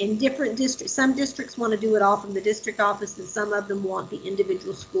in different districts. Some districts want to do it all from the district office, and some of them want the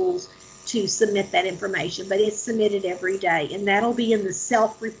individual schools to submit that information, but it's submitted every day, and that'll be in the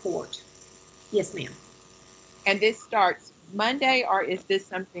self-report. Yes, ma'am. And this starts Monday, or is this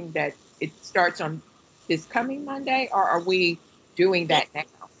something that it starts on this coming Monday, or are we doing that now?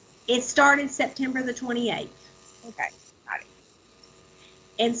 It started September the 28th. Okay, got it.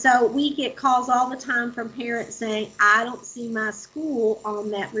 And so we get calls all the time from parents saying, I don't see my school on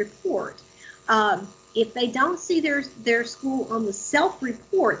that report. If they don't see their school on the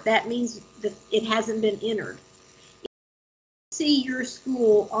self-report, that means that it hasn't been entered. If you see your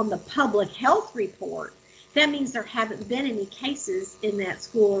school on the public health report, that means there haven't been any cases in that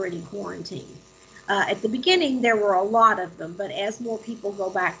school or any quarantine. At the beginning, there were a lot of them, but as more people go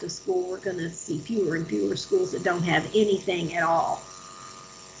back to school, we're going to see fewer and fewer schools that don't have anything at all.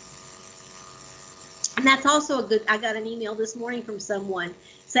 And that's also a good, I got an email this morning from someone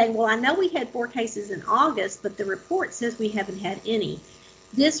saying, well, I know we had 4 cases in August, but the report says we haven't had any.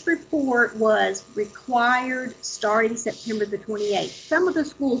 This report was required starting September the 28th. Some of the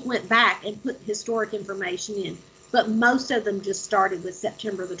schools went back and put historic information in, but most of them just started with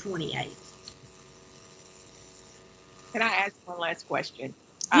September the 28th. Can I ask one last question?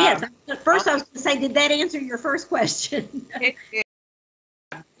 Yes. First, I was going to say, did that answer your first question?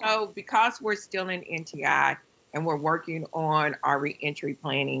 So because we're still in NTI and we're working on our reentry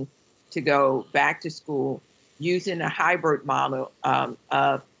planning to go back to school using a hybrid model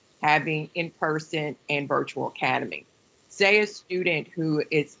of having in-person and virtual academy. Say a student who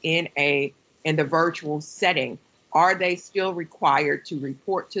is in the virtual setting, are they still required to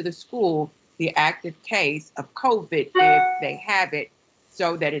report to the school the active case of COVID if they have it,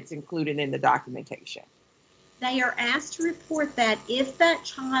 so that it's included in the documentation? They are asked to report that if that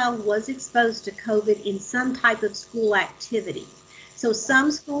child was exposed to COVID in some type of school activity. So some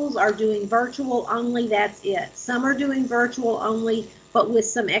schools are doing virtual only, that's it. Some are doing virtual only, but with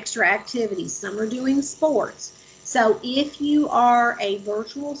some extra activities. Some are doing sports. So if you are a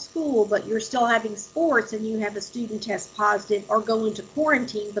virtual school, but you're still having sports and you have a student test positive or go into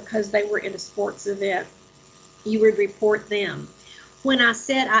quarantine because they were in a sports event, you would report them. When I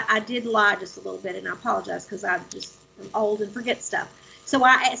said, I did lie just a little bit, and I apologize because I'm old and forget stuff. So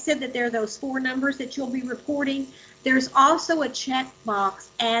I said that there are those 4 numbers that you'll be reporting. There's also a checkbox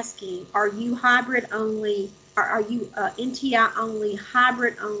asking, are you hybrid only, or are you NTI only,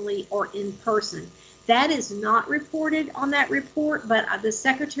 hybrid only, or in person? That is not reported on that report, but the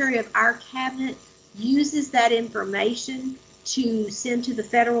secretary of our cabinet uses that information to send to the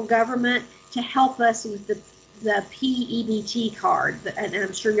federal government to help us with the PEBT card, and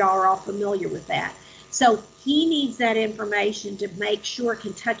I'm sure y'all are all familiar with that. So he needs that information to make sure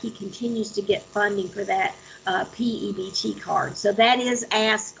Kentucky continues to get funding for that PEBT card. So that is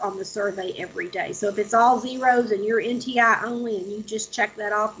asked on the survey every day. So if it's all zeros and you're NTI only and you just check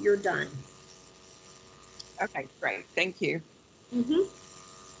that off, you're done. Okay, great. Thank you. Mm-hmm.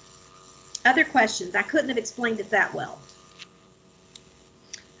 Other questions? I couldn't have explained it that well.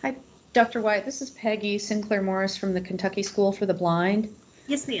 Hi, Dr. White. This is Peggy Sinclair Morris from the Kentucky School for the Blind.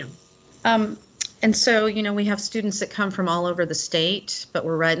 Yes, ma'am. And so, we have students that come from all over the state, but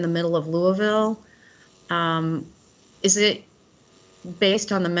we're right in the middle of Louisville. Is it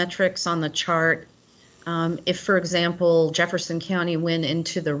based on the metrics on the chart? If, for example, Jefferson County went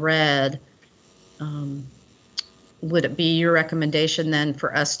into the red, would it be your recommendation then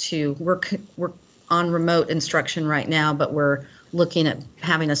for us to, we're on remote instruction right now, but we're looking at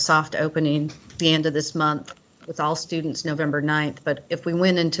having a soft opening the end of this month with all students November 9th. But if we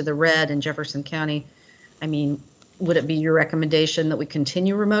went into the red in Jefferson County, would it be your recommendation that we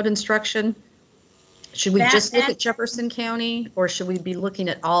continue remote instruction? Should we just look at Jefferson County, or should we be looking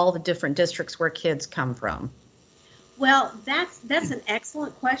at all the different districts where kids come from? Well, that's an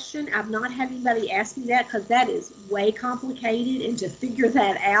excellent question. I've not had anybody ask me that because that is way complicated, and to figure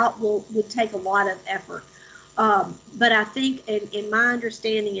that out would take a lot of effort. But I think, in my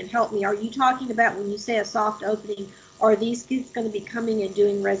understanding, and help me, are you talking about when you say a soft opening, are these kids going to be coming and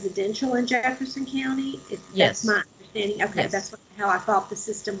doing residential in Jefferson County? Yes. That's my understanding. Okay, Yes. That's how I thought the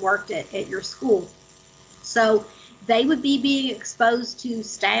system worked at your school. So they would be being exposed to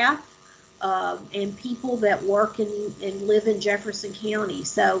staff and people that work and live in Jefferson County.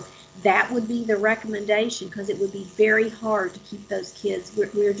 So that would be the recommendation, because it would be very hard to keep those kids.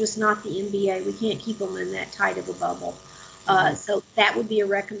 We're just not the NBA. We can't keep them in that tight of a bubble. So that would be a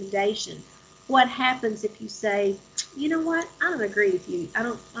recommendation. What happens if you say, you know what, I don't agree with you. I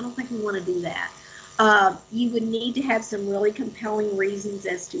don't think we want to do that. You would need to have some really compelling reasons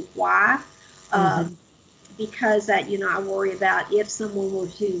as to why. Because I worry about if someone were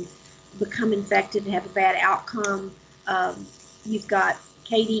to become infected and have a bad outcome, you've got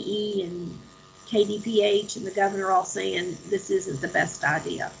KDE and KDPH and the governor all saying this isn't the best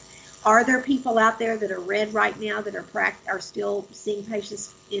idea. Are there people out there that are red right now that are still seeing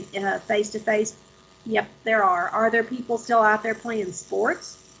patients face to face? Yep, there are. Are there people still out there playing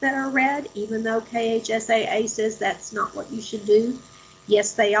sports that are red, even though KHSAA says that's not what you should do?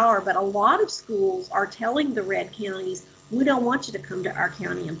 Yes, they are. But a lot of schools are telling the red counties, we don't want you to come to our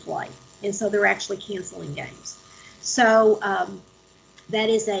county and play. And so they're actually canceling games. So that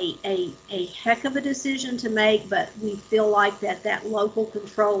is a heck of a decision to make, but we feel like that local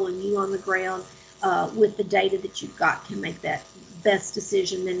control and you on the ground with the data that you've got can make that best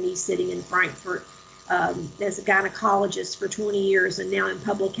decision than me sitting in Frankfurt as a gynecologist for 20 years and now in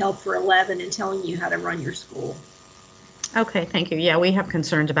public health for 11 and telling you how to run your school. Okay, thank you. Yeah, we have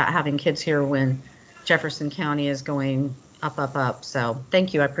concerns about having kids here when Jefferson County is going up, up, up. So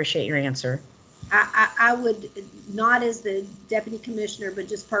thank you. I appreciate your answer. I would, not as the deputy commissioner, but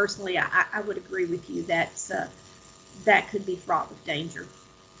just personally, I would agree with you. That could be fraught with danger.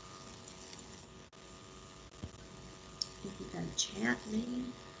 I think we've got a chat, maybe.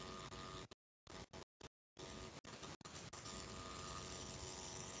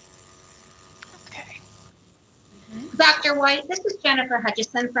 Okay. Dr. White, this is Jennifer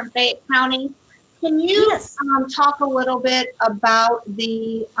Hutchison from Fayette County. Can you talk a little bit about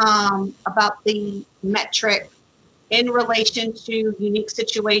the metric in relation to unique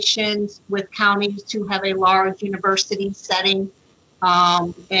situations with counties who have a large university setting?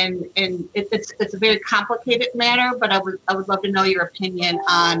 And it's a very complicated matter, but I would love to know your opinion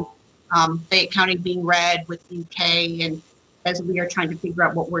on Fayette County being red with UK, and as we are trying to figure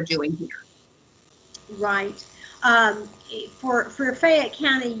out what we're doing here. Right. For Fayette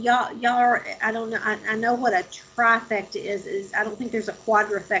County, y'all are, I don't know, I know what a trifecta is I don't think there's a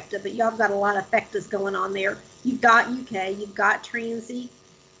quadrifecta, but y'all have got a lot of fectas going on there. You've got UK, you've got Transy,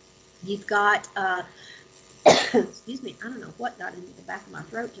 you've got, excuse me, I don't know what got into the back of my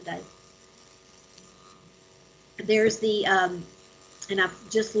throat today. There's the, and I've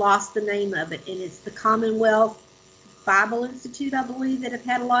just lost the name of it, and it's the Commonwealth Bible Institute, I believe, that have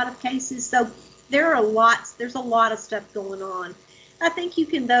had a lot of cases. So there's a lot of stuff going on. I think you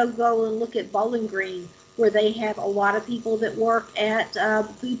can, though, go and look at Bowling Green, where they have a lot of people that work at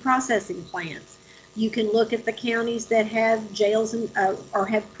food processing plants. You can look at the counties that have jails and or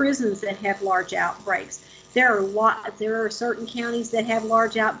have prisons that have large outbreaks. There are certain counties that have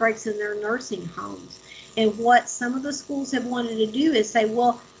large outbreaks in their nursing homes. And what some of the schools have wanted to do is say,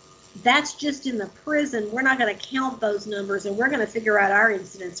 well, that's just in the prison. We're not going to count those numbers, and we're going to figure out our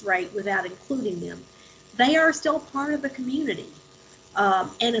incidence rate without including them. They are still part of the community,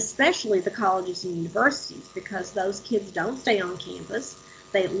 and especially the colleges and universities, because those kids don't stay on campus.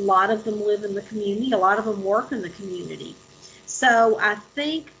 A lot of them live in the community. A lot of them work in the community. So I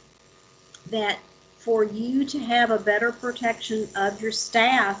think that for you to have a better protection of your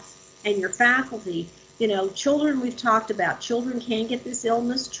staff and your faculty, you know, children, we've talked about, children can get this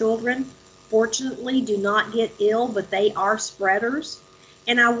illness. Children, fortunately, do not get ill, but they are spreaders.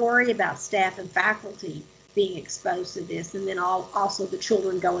 And I worry about staff and faculty being exposed to this, and then also the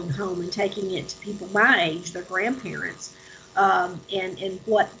children going home and taking it to people my age, their grandparents, and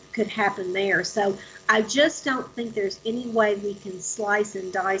what could happen there. So I just don't think there's any way we can slice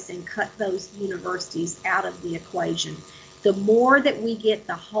and dice and cut those universities out of the equation. The more that we get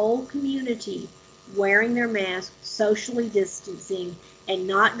the whole community wearing their masks, socially distancing, and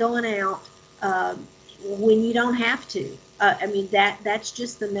not going out when you don't have to. I mean, that's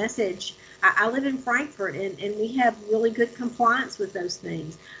just the message. I live in Frankfurt, and we have really good compliance with those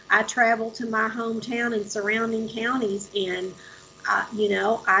things. I travel to my hometown and surrounding counties, and you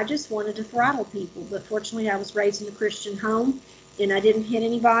know, I just wanted to throttle people. But fortunately, I was raised in a Christian home, and I didn't hit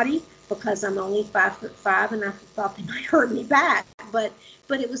anybody because I'm only 5'5", and I thought they might hurt me back. But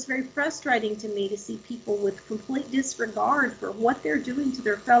it was very frustrating to me to see people with complete disregard for what they're doing to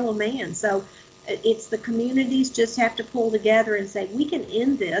their fellow man. So it's the communities just have to pull together and say, we can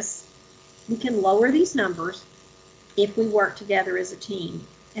end this. We can lower these numbers if we work together as a team.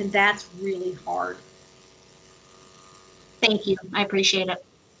 And that's really hard. Thank you. I appreciate it.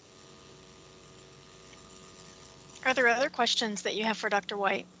 Are there other questions that you have for Dr.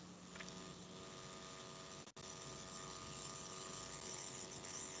 White?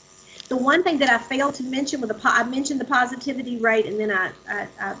 The one thing that I failed to mention I mentioned the positivity rate, and then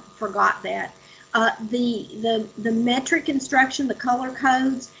I forgot that. The metric instruction, the color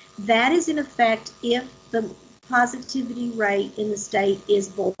codes, that is in effect if the positivity rate in the state is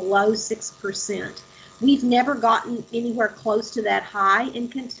below 6%. We've never gotten anywhere close to that high in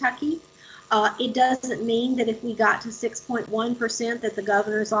Kentucky. It doesn't mean that if we got to 6.1% that the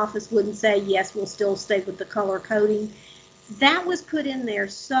governor's office wouldn't say, yes, we'll still stay with the color coding. That was put in there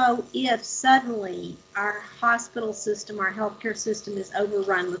so if suddenly our hospital system, our healthcare system is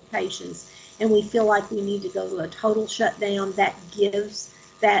overrun with patients and we feel like we need to go to a total shutdown, that gives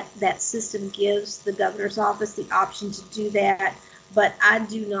that system gives the governor's office the option to do that. But I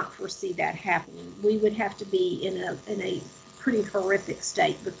do not foresee that happening. We would have to be in a pretty horrific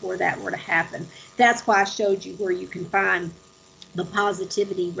state before that were to happen. That's why I showed you where you can find the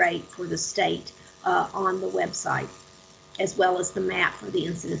positivity rate for the state on the website, as well as the map for the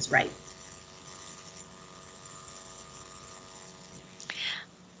incidence rate.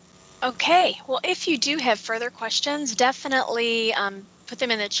 Okay, well, if you do have further questions, definitely put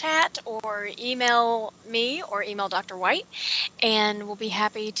them in the chat or email me or email Dr. White, and we'll be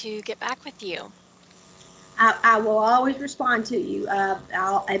happy to get back with you. I will always respond to you.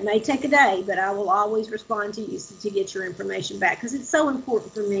 It may take a day, but I will always respond to you to get your information back, because it's so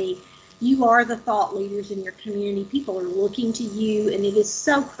important for me. You are the thought leaders in your community. People are looking to you, and it is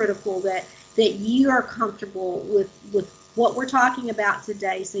so critical that you are comfortable with what we're talking about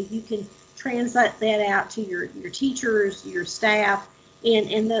today, so you can translate that out to your teachers, your staff,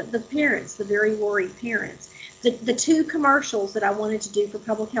 and the parents, the very worried parents. The two commercials that I wanted to do for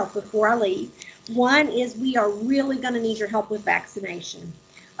public health before I leave. One is we are really going to need your help with vaccination.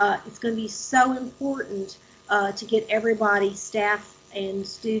 It's going to be so important to get everybody, staff and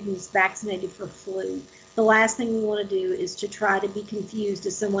students, vaccinated for flu. The last thing we want to do is to try to be confused.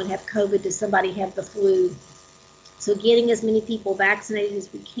 Does someone have COVID? Does somebody have the flu? So getting as many people vaccinated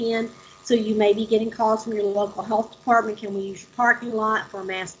as we can. So you may be getting calls from your local health department. Can we use your parking lot for a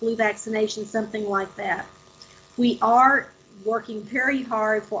mass flu vaccination? Something like that. We are working very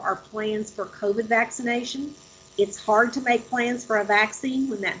hard for our plans for COVID vaccination. It's hard to make plans for a vaccine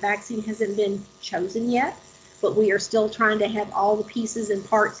when that vaccine hasn't been chosen yet, but we are still trying to have all the pieces and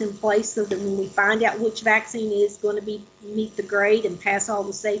parts in place so that when we find out which vaccine is going to meet the grade and pass all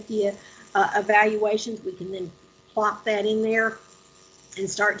the safety evaluations, we can then plop that in there and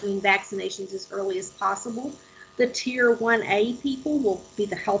start doing vaccinations as early as possible. The Tier 1A people will be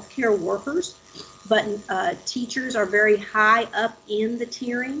the healthcare workers, but teachers are very high up in the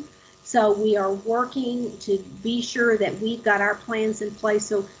tiering. So we are working to be sure that we've got our plans in place.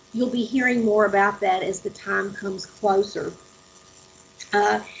 So you'll be hearing more about that as the time comes closer.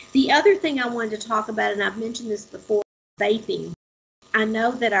 The other thing I wanted to talk about, and I've mentioned this before, vaping. I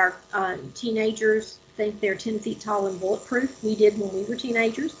know that our teenagers think they're 10 feet tall and bulletproof. We did when we were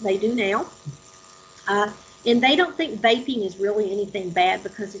teenagers. They do now. And they don't think vaping is really anything bad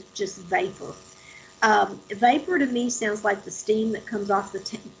because it's just vapor. Vapor to me sounds like the steam that comes off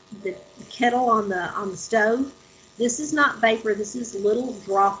the kettle on the stove. This is not vapor. This is little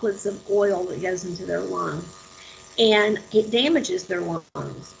droplets of oil that goes into their lung, and it damages their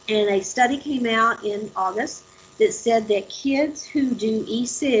lungs. And a study came out in August that said that kids who do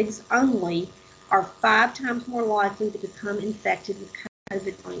e-cigs only are 5 times more likely to become infected with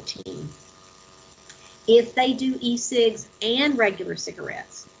COVID-19. If they do e-cigs and regular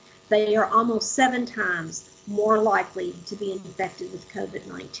cigarettes, they are almost 7 times more likely to be infected with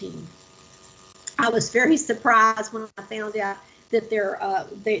COVID-19. I was very surprised when I found out that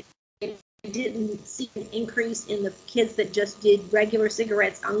they didn't see an increase in the kids that just did regular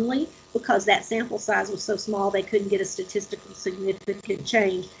cigarettes only, because that sample size was so small they couldn't get a statistical significant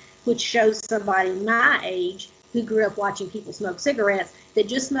change, which shows somebody my age who grew up watching people smoke cigarettes that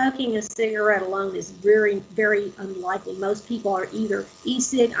just smoking a cigarette alone is very, very unlikely. Most people are either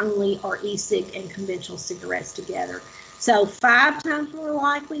e-cig only or e-cig and conventional cigarettes together. So 5 times more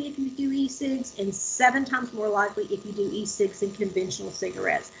likely if you do e-cigs, and 7 times more likely if you do e-cigs and conventional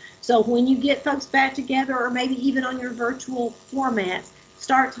cigarettes. So when you get folks back together, or maybe even on your virtual formats,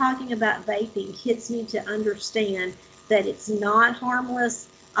 start talking about vaping. Kids need to understand that it's not harmless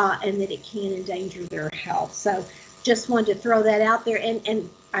and that it can endanger their health. So just wanted to throw that out there. And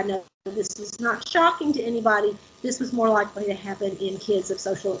I know this is not shocking to anybody. This was more likely to happen in kids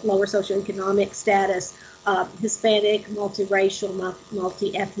of lower socioeconomic status, Hispanic, multiracial,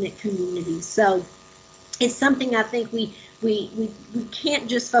 multi-ethnic communities. So it's something I think we can't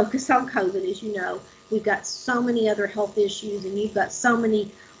just focus on COVID, as you know. We've got so many other health issues, and you've got so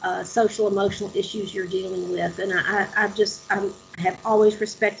many social emotional issues you're dealing with. And I have always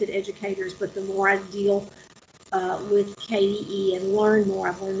respected educators, but the more I deal with KDE and learn more,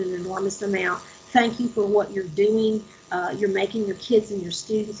 I've learned an enormous amount. Thank you for what you're doing. You're making your kids and your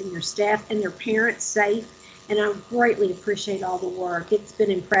students and your staff and their parents safe, and I greatly appreciate all the work. It's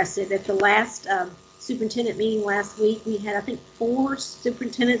been impressive. At the last superintendent meeting last week. We had, I think, 4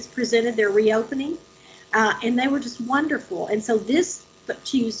 superintendents presented their reopening, and they were just wonderful. And so this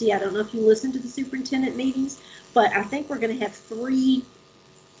Tuesday, I don't know if you listen to the superintendent meetings, but I think we're going to have 3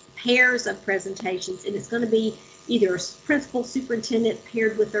 pairs of presentations, and it's going to be either a principal superintendent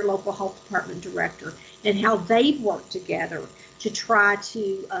paired with their local health department director, and how they've worked together to try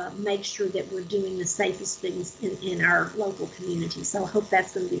to make sure that we're doing the safest things in our local community. So I hope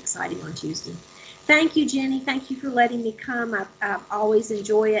that's going to be exciting on Tuesday. Thank you, Jenny. Thank you for letting me come. I've always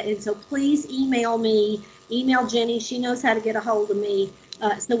enjoyed it. And so please email me, email Jenny. She knows how to get a hold of me,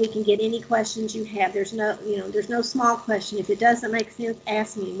 so we can get any questions you have. There's no, there's no small question. If it doesn't make sense,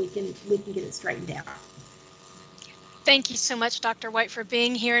 ask me and we can get it straightened out. Thank you so much, Dr. White, for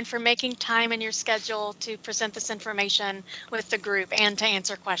being here and for making time in your schedule to present this information with the group and to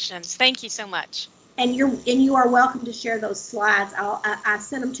answer questions. Thank you so much. And you are welcome to share those slides. I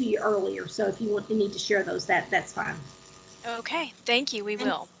sent them to you earlier, so if you need to share those, that's fine. Okay, thank you. We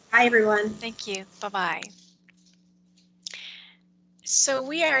will. Bye, everyone. Thank you. Bye-bye. So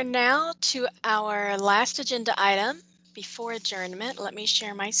we are now to our last agenda item before adjournment. Let me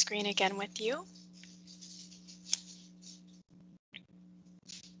share my screen again with you.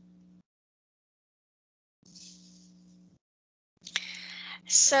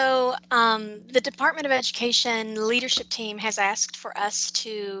 So the Department of Education leadership team has asked for us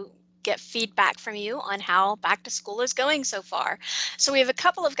to get feedback from you on how back to school is going so far. So we have a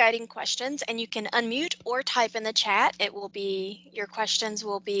couple of guiding questions, and you can unmute or type in the chat. Your questions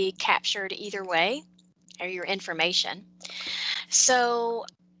will be captured either way, or your information. So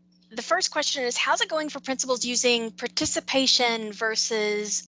the first question is, how's it going for principals using participation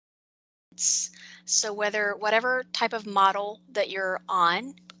versus, so whatever type of model that you're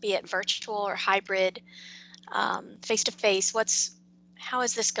on, be it virtual or hybrid, face-to-face, how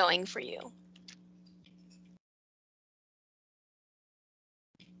is this going for you?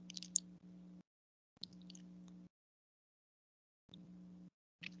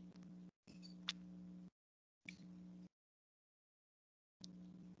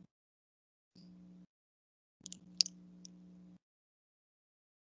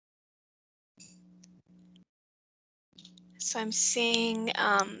 So I'm seeing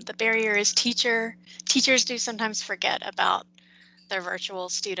the barrier is teachers do sometimes forget about their virtual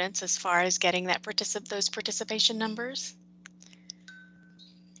students as far as getting that those participation numbers.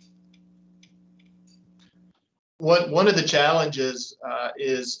 One of the challenges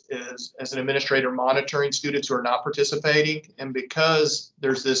is as an administrator monitoring students who are not participating, and because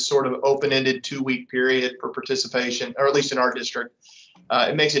there's this sort of open-ended 2-week period for participation, or at least in our district,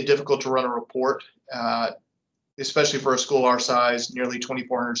 it makes it difficult to run a report, especially for a school our size, nearly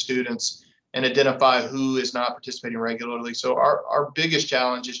 2,400 students, and identify who is not participating regularly. So our biggest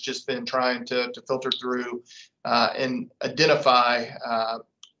challenge has just been trying to filter through and identify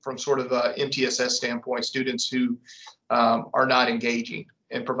from sort of a MTSS standpoint, students who are not engaging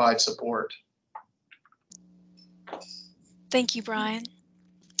and provide support. Thank you, Brian.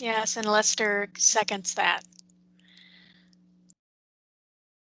 Yes, and Lester seconds that.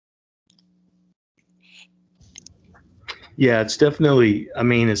 Yeah, it's definitely, I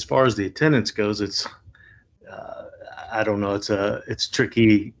mean, as far as the attendance goes, it's, I don't know, it's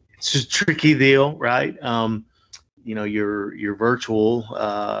tricky. It's just a tricky deal, right? Your virtual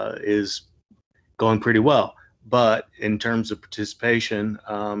is going pretty well, but in terms of participation,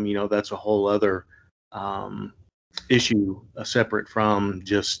 that's a whole other issue separate from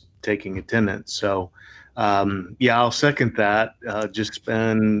just taking attendance. So, yeah, I'll second that. Just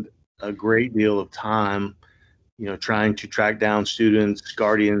spend a great deal of time trying to track down students,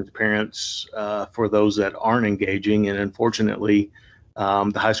 guardians, parents for those that aren't engaging. And unfortunately,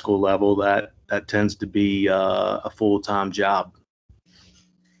 the high school level, that tends to be a full-time job.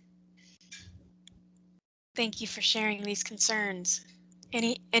 Thank you for sharing these concerns.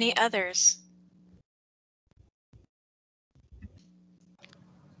 Any others?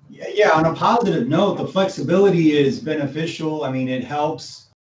 Yeah, on a positive note, the flexibility is beneficial. I mean, it helps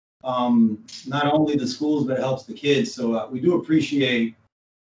not only the schools, but it helps the kids. So we do appreciate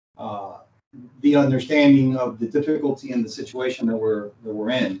the understanding of the difficulty in the situation that we're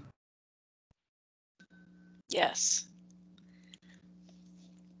in. Yes.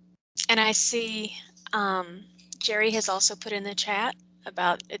 And I see Jerry has also put in the chat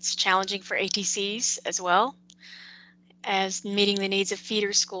about it's challenging for ATCs as well as meeting the needs of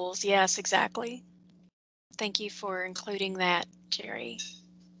feeder schools. Yes, exactly. Thank you for including that, Jerry.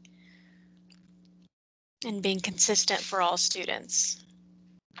 And being consistent for all students.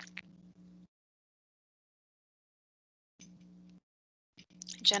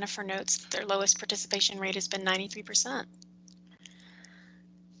 Jennifer notes their lowest participation rate has been 93%.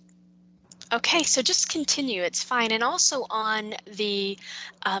 Okay, so just continue, it's fine. And also on the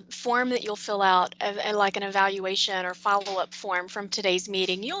form that you'll fill out, like an evaluation or follow-up form from today's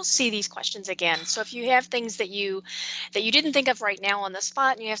meeting, you'll see these questions again. So if you have things that you didn't think of right now on the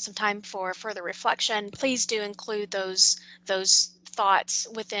spot and you have some time for further reflection, please do include those thoughts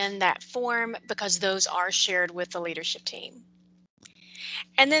within that form, because those are shared with the leadership team.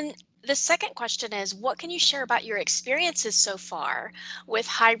 And then the second question is, what can you share about your experiences so far with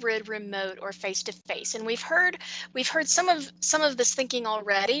hybrid, remote, or face-to-face? And we've heard some of this thinking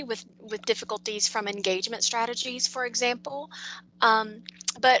already with difficulties from engagement strategies, for example.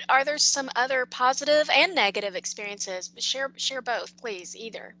 But are there some other positive and negative experiences? Share both, please,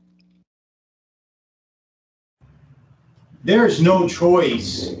 either. There's no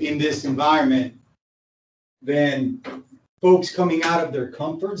choice in this environment than folks coming out of their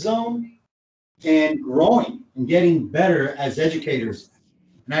comfort zone and growing and getting better as educators.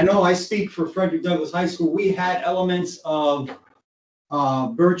 And I know I speak for Frederick Douglass High School. We had elements of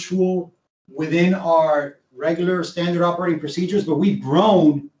virtual within our regular standard operating procedures, but we've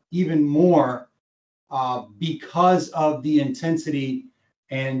grown even more because of the intensity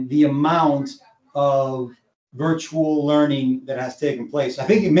and the amount of virtual learning that has taken place. I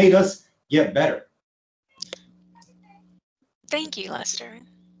think it made us get better. Thank you, Lester.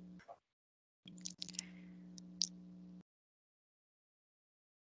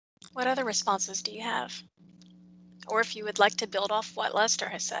 What other responses do you have? Or if you would like to build off what Lester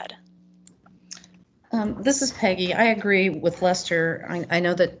has said. This is Peggy. I agree with Lester. I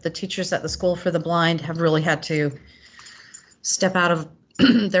know that the teachers at the School for the Blind have really had to step out of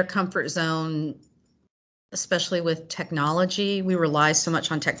their comfort zone, especially with technology. We rely so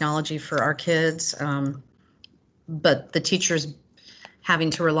much on technology for our kids, but the teachers having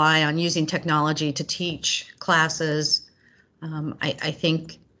to rely on using technology to teach classes. I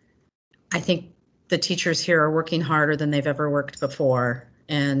think the teachers here are working harder than they've ever worked before,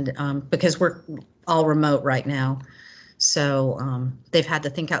 and because we're all remote right now. So they've had to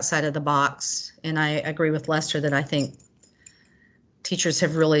think outside of the box. And I agree with Lester that I think teachers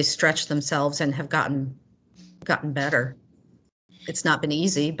have really stretched themselves and have gotten better. It's not been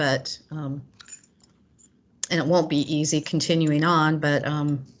easy, but and it won't be easy continuing on, but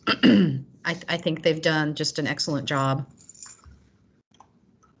I think they've done just an excellent job.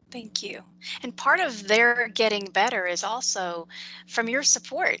 Thank you. And part of their getting better is also from your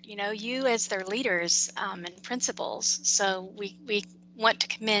support, you as their leaders and principals. So we want to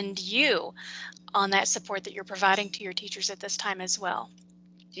commend you on that support that you're providing to your teachers at this time as well.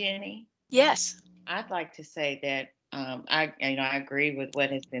 Jenny? Yes. I'd like to say that I agree with what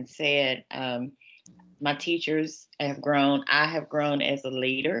has been said. My teachers have grown. I have grown as a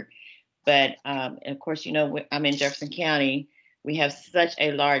leader, but of course, I'm in Jefferson County. We have such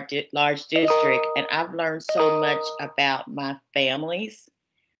a large district, and I've learned so much about my families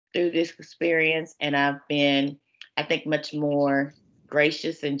through this experience, and I've been, I think, much more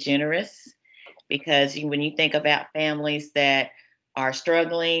gracious and generous, because when you think about families that are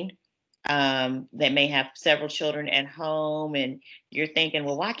struggling, that may have several children at home, and you're thinking,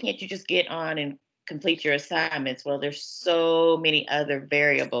 well, why can't you just get on and complete your assignments? Well, there's so many other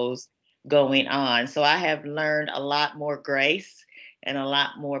variables going on. So I have learned a lot more grace and a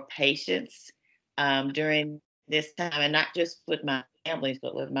lot more patience during this time, and not just with my families,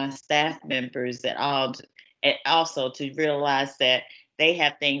 but with my staff members and also to realize that they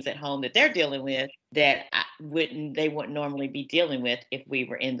have things at home that they're dealing with that they wouldn't normally be dealing with if we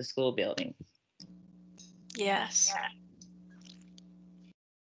were in the school building. Yes.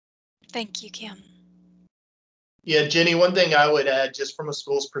 Thank you, Kim. Yeah, Jenny, one thing I would add, just from a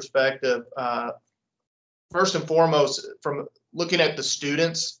school's perspective, first and foremost, from looking at the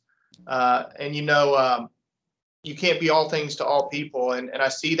students, and you can't be all things to all people, and I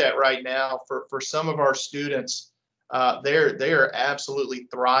see that right now for some of our students, they are absolutely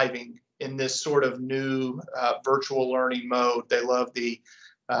thriving in this sort of new virtual learning mode. They love the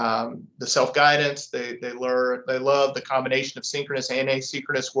self-guidance. They love the combination of synchronous and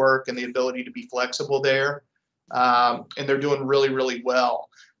asynchronous work and the ability to be flexible there. And they're doing really, really well.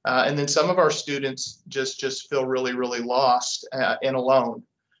 And then some of our students just feel really, really lost and alone.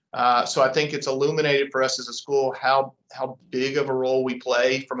 So I think it's illuminated for us as a school how big of a role we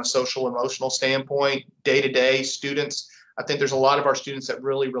play from a social emotional standpoint, day-to-day students. I think there's a lot of our students that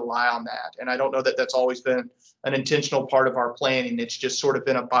really rely on that. And I don't know that that's always been an intentional part of our planning. It's just sort of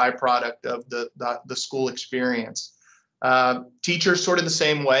been a byproduct of the school experience. Teachers sort of the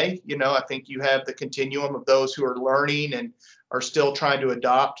same way. I think you have the continuum of those who are learning and are still trying to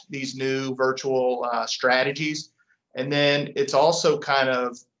adopt these new virtual strategies. And then it's also kind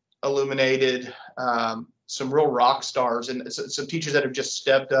of illuminated some real rock stars and some teachers that have just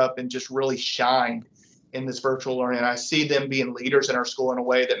stepped up and just really shined in this virtual learning. And I see them being leaders in our school in a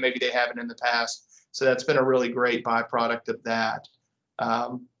way that maybe they haven't in the past. So that's been a really great byproduct of that.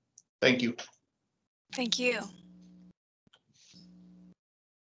 Thank you. Thank you.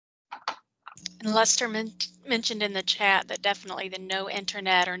 And Lester mentioned in the chat that definitely the no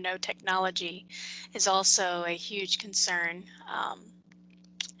internet or no technology is also a huge concern.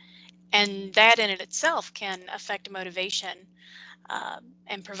 And that in it itself can affect motivation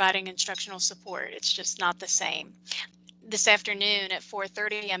and providing instructional support. It's just not the same. This afternoon at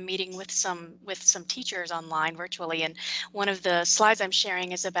 4:30, I'm meeting with some teachers online virtually, and one of the slides I'm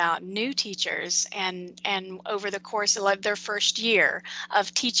sharing is about new teachers and over the course of their first year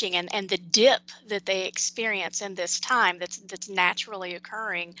of teaching and the dip that they experience in this time that's naturally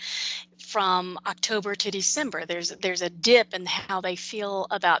occurring from October to December. There's a dip in how they feel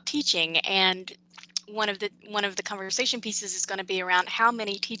about teaching, and one of the conversation pieces is going to be around how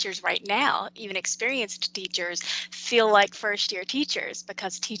many teachers right now, even experienced teachers, feel like first year teachers,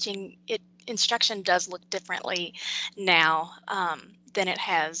 because instruction does look differently now than it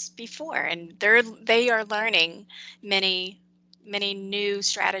has before, and they are learning many new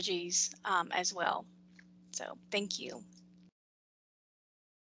strategies as well. So thank you.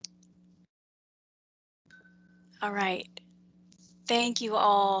 All right. Thank you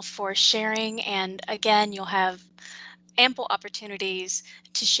all for sharing, and again, you'll have ample opportunities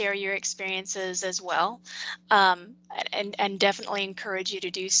to share your experiences as well, and definitely encourage you to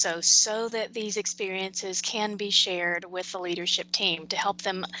do so that these experiences can be shared with the leadership team to help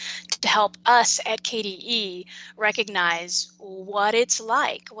us at KDE recognize what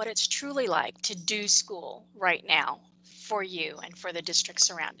it's truly like to do school right now for you and for the district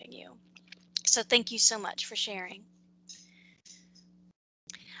surrounding you. So thank you so much for sharing.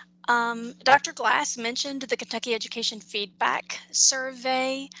 Dr. Glass mentioned the Kentucky Education Feedback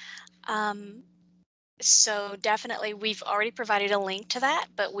Survey. So definitely we've already provided a link to that,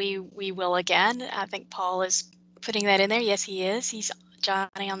 but we will again. I think Paul is putting that in there. Yes, he is. He's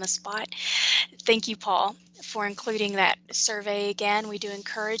Johnny on the spot. Thank you, Paul, for including that survey again. We do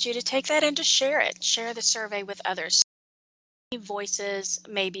encourage you to take that and to share it. Share the survey with others. Voices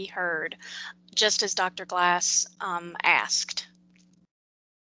may be heard, just as Dr. Glass asked.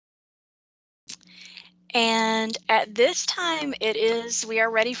 And at this time, we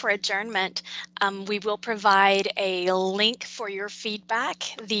are ready for adjournment. We will provide a link for your feedback.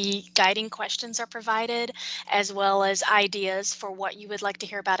 The guiding questions are provided, as well as ideas for what you would like to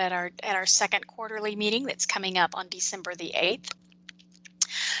hear about at our second quarterly meeting that's coming up on December the 8th.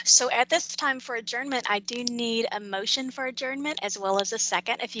 So at this time for adjournment, I do need a motion for adjournment as well as a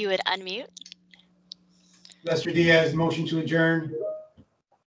second, if you would unmute. Lester Diaz, motion to adjourn.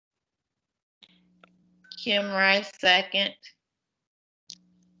 Kim Rice, second.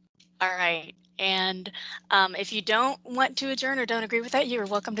 All right. And if you don't want to adjourn or don't agree with that, you're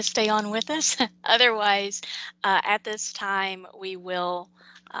welcome to stay on with us. Otherwise, at this time, we will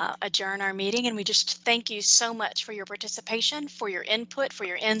adjourn our meeting. And we just thank you so much for your participation, for your input, for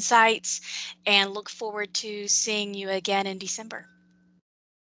your insights, and look forward to seeing you again in December.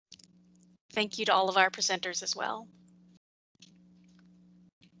 Thank you to all of our presenters as well.